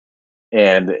did.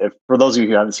 And for those of you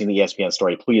who haven't seen the ESPN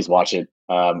story, please watch it.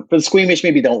 For the squeamish,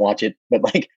 maybe don't watch it, but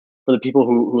like for the people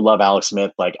who love Alex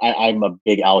Smith, like I'm a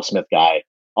big Alex Smith guy,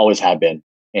 always have been,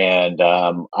 and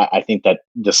I think that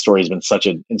this story has been such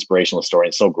an inspirational story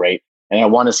and so great. And I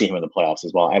want to see him in the playoffs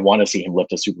as well. I want to see him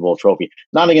lift a Super Bowl trophy,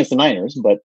 not against the Niners,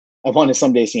 but I want to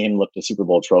someday see him lift a Super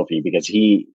Bowl trophy because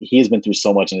he has been through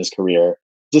so much in his career.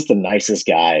 Just the nicest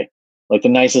guy, like the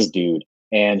nicest dude,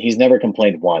 and he's never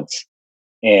complained once.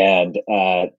 And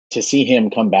to see him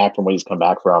come back from what he's come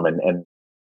back from, and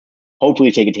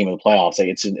hopefully take a team in the playoffs, like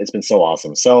it's been so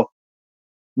awesome. So,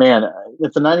 man,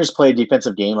 if the Niners play a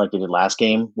defensive game like they did last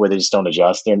game, where they just don't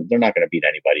adjust, they're not going to beat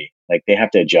anybody. Like they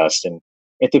have to adjust. And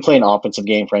if they play an offensive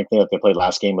game, frankly, like they played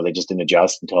last game where they just didn't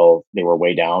adjust until they were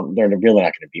way down, they're really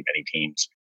not going to beat many teams.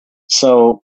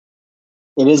 So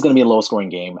it is going to be a low-scoring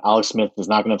game. Alex Smith is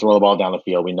not going to throw the ball down the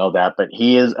field. We know that, but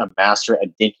he is a master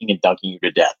at dinking and dunking you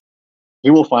to death. He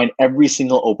will find every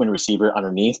single open receiver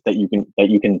underneath that you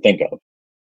can think of.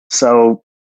 So,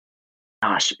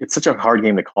 gosh, it's such a hard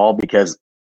game to call because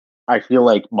I feel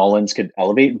like Mullins could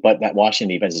elevate, but that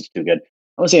Washington defense is too good.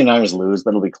 I'm going to say the Niners lose,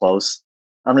 but it'll be close.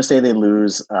 I'm going to say they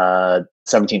lose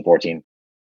 17-14.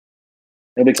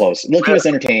 It'll be close. They'll keep us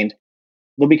entertained.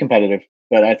 They'll be competitive,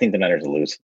 but I think the Niners will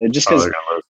lose. Just because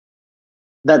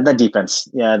that defense,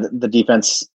 the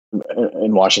defense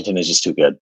in Washington is just too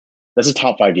good. That's a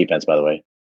top 5 defense, by the way,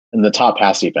 and the top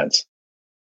pass defense.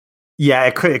 Yeah,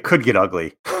 it could get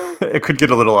ugly. It could get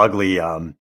a little ugly.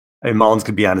 Mullins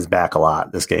could be on his back a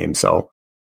lot this game. So,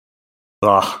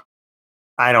 I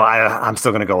know I'm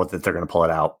still going to go with it. They're going to pull it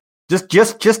out.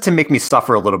 Just to make me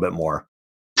suffer a little bit more.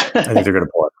 I think they're going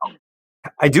to pull it out.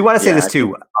 I do want to say this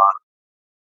too.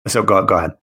 So go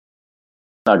ahead.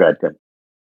 Oh, good.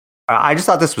 I just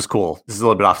thought this was cool. This is a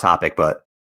little bit off topic, but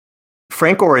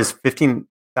Frank Gore is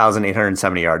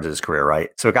 15,870 yards of his career, right?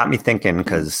 So it got me thinking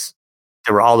because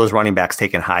there were all those running backs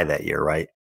taken high that year, right?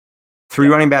 3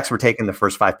 running backs were taken the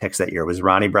first 5 picks that year. It was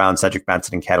Ronnie Brown, Cedric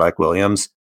Benson, and Cadillac Williams.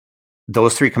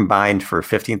 Those 3 combined for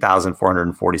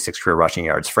 15,446 career rushing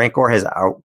yards. Frank Gore has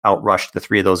outrushed the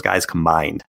 3 of those guys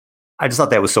combined. I just thought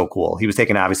that was so cool. He was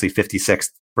taken obviously 56th,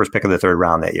 first pick of the 3rd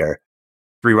round that year.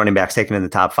 3 running backs taken in the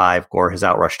top 5. Gore has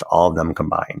outrushed all of them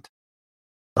combined.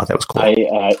 I thought that was cool.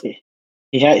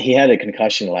 He had a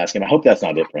concussion the last game. I hope that's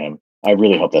not it for him. I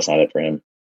really hope that's not it for him.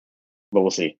 But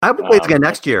we'll see. I hope he plays again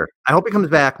next year. I hope he comes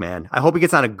back, man. I hope he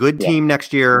gets on a good team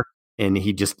next year, and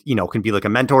he just can be like a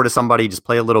mentor to somebody. Just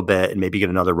play a little bit and maybe get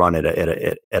another run at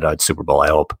a Super Bowl. I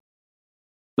hope.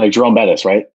 Like Jerome Bettis,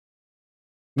 right?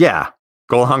 Yeah,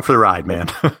 go along for the ride, man.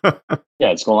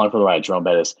 Yeah, it's go along for the ride, Jerome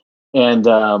Bettis. And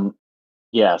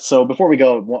so before we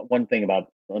go, one thing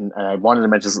about, and I wanted to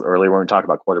mention this earlier when we talked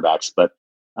about quarterbacks, but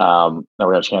now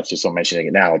we're going to have a chance to, so I'm mentioning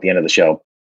it now at the end of the show.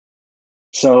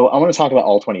 So I want to talk about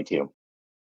All-22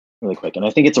 really quick. And I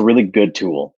think it's a really good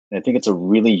tool. And I think it's a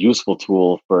really useful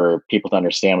tool for people to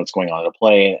understand what's going on in a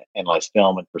play, analyze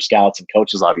film, and for scouts and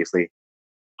coaches, obviously.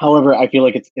 However, I feel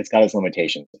like it's got its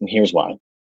limitations, and here's why.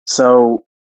 So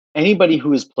anybody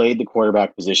who has played the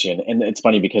quarterback position, and it's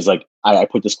funny because like I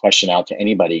put this question out to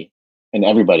anybody and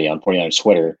everybody on 49ers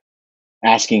Twitter,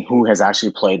 asking who has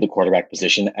actually played the quarterback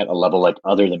position at a level like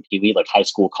other than Pee Wee, like high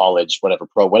school, college, whatever,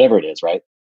 pro, whatever it is, right?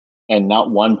 And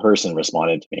not one person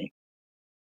responded to me.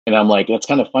 And I'm like, that's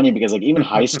kind of funny because like even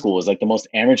high school is like the most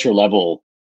amateur level,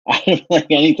 like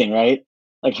anything, right?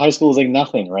 Like high school is like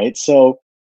nothing, right? So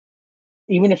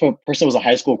even if a person was a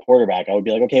high school quarterback, I would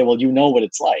be like, okay, well, you know what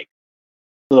it's like.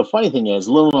 So the funny thing is,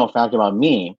 a little known fact about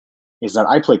me is that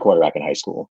I played quarterback in high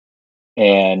school,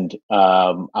 and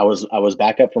I was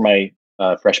backup for my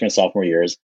freshman, sophomore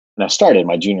years, and I started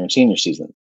my junior and senior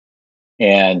season.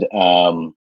 And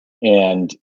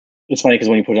it's funny because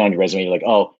when you put it on your resume, you're like,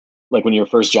 oh, like when your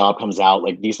first job comes out,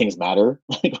 like these things matter.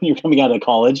 Like when you're coming out of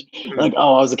college, like,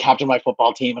 oh, I was the captain of my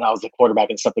football team and I was the quarterback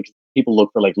and stuff. Because people look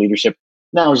for like leadership.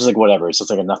 Now it's just like whatever. It's just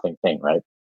like a nothing thing, right?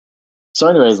 So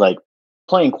anyways, like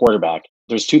playing quarterback,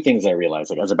 there's two things I realized.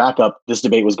 Like as a backup, this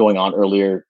debate was going on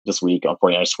earlier this week on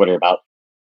 49ers Twitter about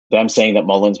them saying that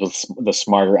Mullins was the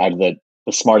smarter out of the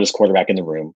smartest quarterback in the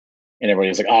room. And everybody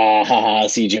was like, ah, ha, ha,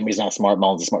 see, Jimmy's not smart,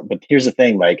 Mullins is smart. But here's the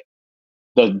thing, like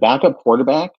the backup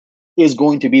quarterback is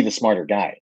going to be the smarter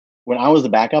guy. When I was the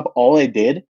backup, all I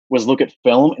did was look at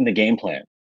film and the game plan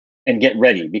and get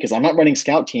ready because I'm not running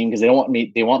scout team because they want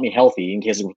me healthy in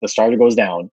case the starter goes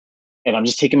down. And I'm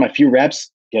just taking my few reps,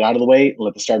 get out of the way, and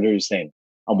let the starter do his thing.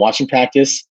 I'm watching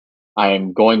practice.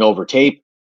 I'm going over tape.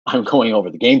 I'm going over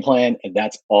the game plan, and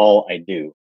that's all I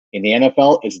do. In the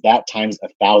NFL, it's that times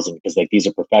 1,000 because like these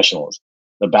are professionals.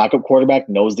 The backup quarterback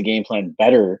knows the game plan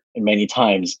better in many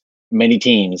teams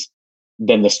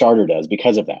than the starter does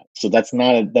because of that. So that's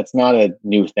not a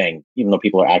new thing, even though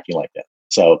people are acting like that.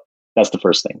 So that's the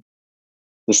first thing.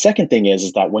 The second thing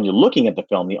is that when you're looking at the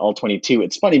film, the all-22,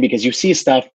 it's funny because you see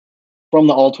stuff from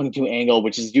the all-22 angle,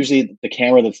 which is usually the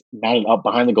camera that's mounted up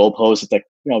behind the goalpost. It's like,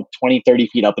 20, 30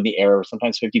 feet up in the air, or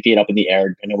sometimes 50 feet up in the air,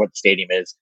 depending on what the stadium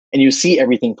is. And you see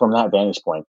everything from that vantage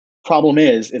point. Problem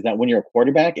is that when you're a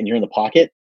quarterback and you're in the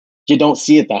pocket, you don't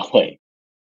see it that way.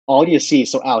 All you see,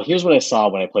 so Al, here's what I saw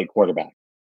when I played quarterback.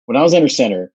 When I was under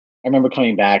center, I remember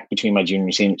coming back between my junior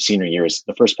and senior years,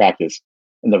 the first practice,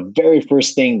 and the very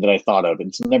first thing that I thought of,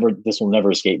 and this will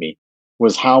never escape me,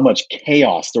 was how much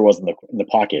chaos there was in the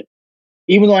pocket.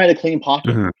 Even though I had a clean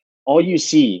pocket, all you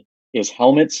see is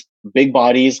helmets, big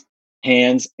bodies,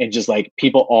 hands, and just like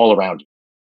people all around you.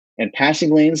 And passing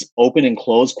lanes open and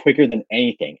close quicker than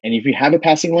anything. And if you have a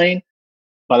passing lane,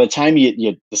 by the time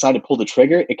you decide to pull the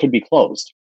trigger, it could be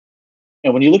closed.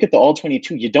 And when you look at the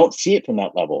all-22, you don't see it from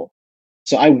that level.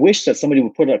 So I wish that somebody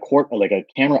would put a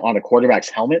camera on a quarterback's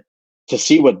helmet to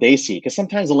see what they see. Because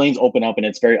sometimes the lanes open up and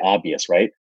it's very obvious, right?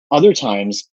 Other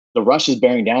times, the rush is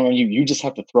bearing down on you. You just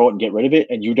have to throw it and get rid of it.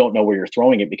 And you don't know where you're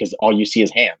throwing it because all you see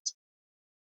is hands.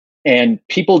 And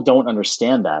people don't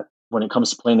understand that when it comes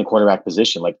to playing the quarterback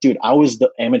position. Like, dude, I was the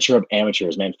amateur of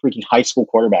amateurs, man, freaking high school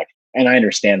quarterback. And I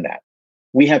understand that.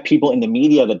 We have people in the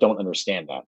media that don't understand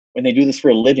that. When they do this for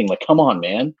a living, like, come on,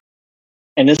 man.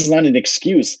 And this is not an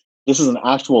excuse. This is an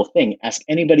actual thing. Ask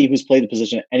anybody who's played the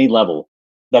position at any level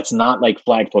that's not like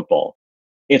flag football.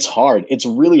 It's hard. It's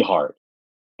really hard.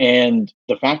 And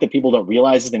the fact that people don't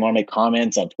realize this, they want to make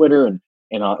comments on Twitter and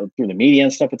through the media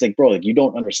and stuff. It's like, bro, like you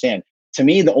don't understand. To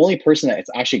me, the only person that's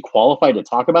actually qualified to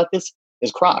talk about this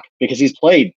is Croc because he's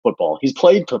played football. He's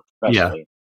played professionally.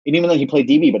 Yeah. And even though he played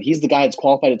DB, but he's the guy that's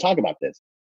qualified to talk about this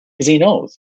because he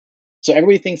knows. So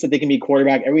everybody thinks that they can be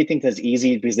quarterback. Everybody thinks that's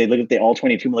easy because they look at the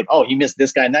all-22 and like, oh, he missed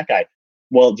this guy and that guy.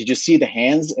 Well, did you see the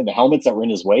hands and the helmets that were in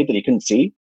his way that he couldn't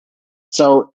see?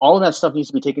 So all of that stuff needs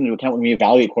to be taken into account when we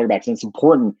evaluate quarterbacks. And it's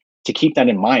important to keep that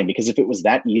in mind because if it was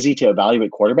that easy to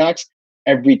evaluate quarterbacks,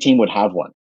 every team would have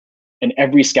one. And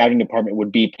every scouting department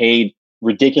would be paid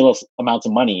ridiculous amounts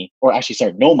of money, or actually,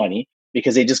 sorry, no money,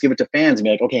 because they just give it to fans and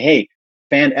be like, okay, hey,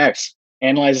 fan X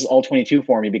analyzes all 22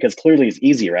 for me because clearly it's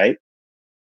easy, right?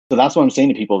 So that's what I'm saying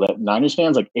to people that Niners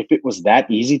fans, like if it was that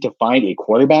easy to find a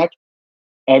quarterback,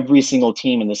 every single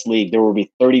team in this league, there will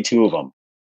be 32 of them.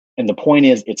 And the point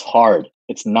is, it's hard.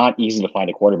 It's not easy to find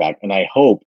a quarterback. And I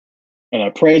hope and I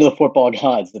pray to the football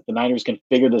gods that the Niners can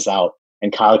figure this out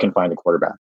and Kyle can find a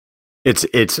quarterback.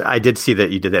 I did see that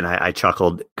you did that, and I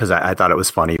chuckled because I thought it was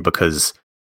funny because,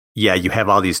 yeah, you have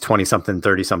all these 20-something,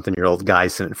 30-something-year-old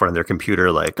guys sitting in front of their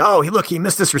computer like, oh, he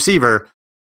missed this receiver.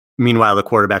 Meanwhile, the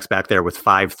quarterback's back there with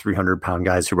 5 300-pound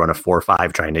guys who run a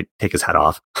 4.5 trying to take his head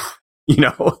off.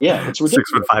 Yeah, it's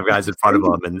ridiculous. 6'5" guys in front of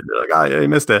him, and they're like, oh, yeah, he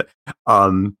missed it.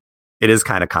 It is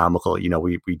kind of comical,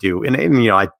 we do, and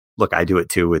I do it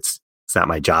too. It's not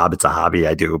my job; it's a hobby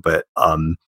I do, but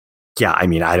yeah, I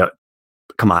mean, I don't.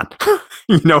 Come on.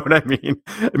 You know what I mean?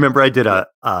 I remember I did a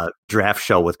draft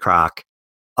show with Croc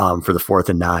for the 4th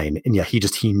and 9. And yeah, he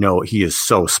is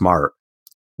so smart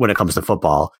when it comes to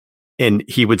football. And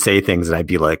he would say things and I'd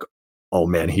be like, oh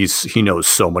man, he knows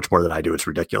so much more than I do. It's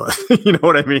ridiculous. You know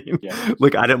what I mean? Yeah.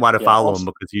 Like I didn't want to follow him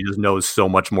because he just knows so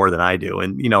much more than I do.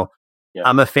 And,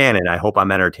 I'm a fan and I hope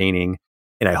I'm entertaining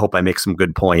and I hope I make some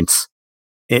good points.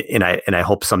 And I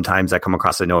hope sometimes I come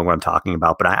across as knowing what I'm talking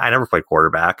about, but I never played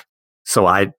quarterback. So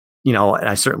and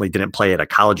I certainly didn't play at a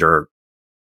college or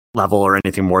level or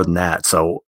anything more than that.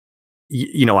 So,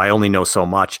 I only know so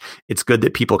much. It's good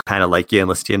that people kind of like you and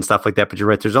listen to you and stuff like that. But you're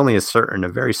right. There's only a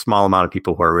very small amount of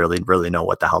people who are really, really know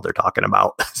what the hell they're talking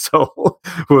about. So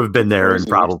who have been there and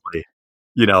probably,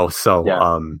 so,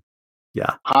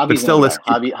 yeah. Hobby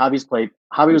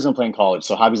was in playing college.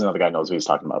 So Hobby's another guy who knows what he's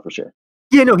talking about for sure.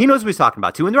 Yeah, no, he knows what he's talking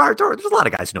about too. And there's a lot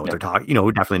of guys who know what they're talking,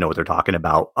 who definitely know what they're talking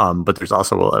about. But there's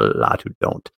also a lot who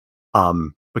don't.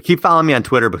 But keep following me on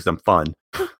Twitter because I'm fun.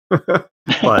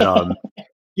 But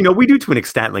we do to an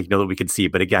extent, like, that we can see.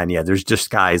 But again, yeah, there's just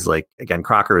guys like, again,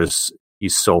 Crocker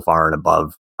he's so far and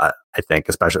above, I think,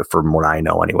 especially from what I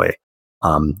know anyway.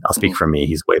 I'll speak for me.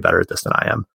 He's way better at this than I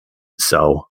am.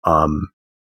 So,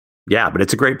 yeah, but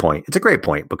it's a great point. It's a great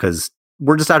point because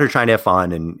we're just out here trying to have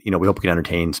fun, and, we hope we can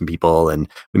entertain some people and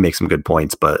we make some good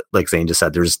points. But like Zane just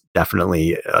said, there's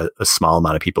definitely a small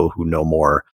amount of people who know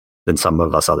more than some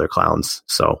of us other clowns.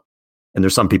 So, and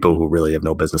there's some people who really have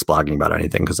no business blogging about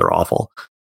anything because they're awful,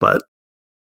 but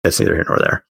it's neither here nor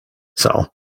there. So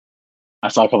I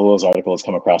saw a couple of those articles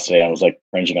come across today. I was like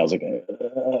cringing. I was like,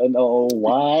 no,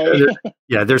 why?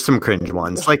 Yeah, there's some cringe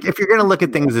ones. Like, if you're going to look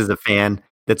at things as a fan,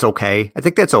 that's okay. I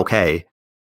think that's okay.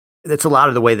 That's a lot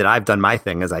of the way that I've done my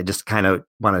thing, is I just kind of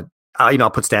want to,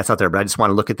 I'll put stats out there, but I just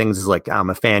want to look at things as like, I'm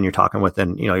a fan you're talking with,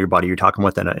 and, your buddy you're talking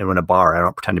with in a bar. I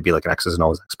don't pretend to be like an X's and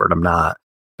O's expert. I'm not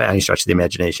by any stretch of the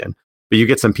imagination. But you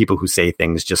get some people who say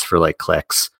things just for like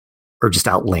clicks or just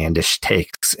outlandish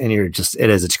takes, and it's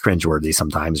cringeworthy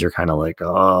sometimes. You're kind of like,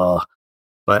 oh,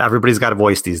 but everybody's got a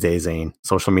voice these days, Zane.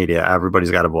 Social media,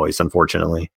 everybody's got a voice,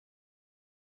 unfortunately.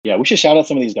 Yeah, we should shout out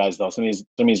some of these guys, though. Some of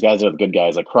these guys are the good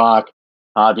guys, like Croc,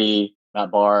 Hobby, Matt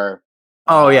Barr.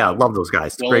 Oh, yeah, love those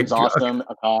guys. Great, awesome.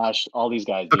 Akash, all these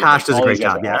guys. Akash does a great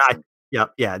job. Yeah, awesome.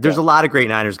 Yeah. There's a lot of great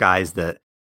Niners guys that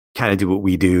kind of do what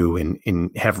we do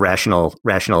and have rational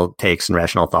takes and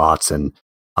rational thoughts, and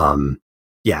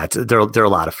yeah, they're a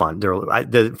lot of fun.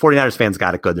 The 49ers fans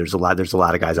got it good. There's a lot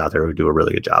of guys out there who do a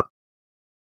really good job.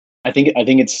 I think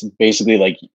it's basically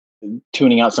like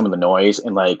tuning out some of the noise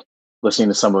and like listening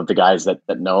to some of the guys that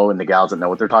know and the gals that know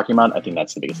what they're talking about. I think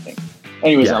that's the biggest thing.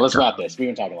 Anyways, now let's wrap this. We've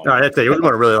been talking long. All right, that's it. We're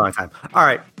going a really long time. All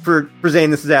right, for Zane,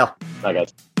 this is Al. Bye,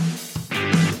 guys.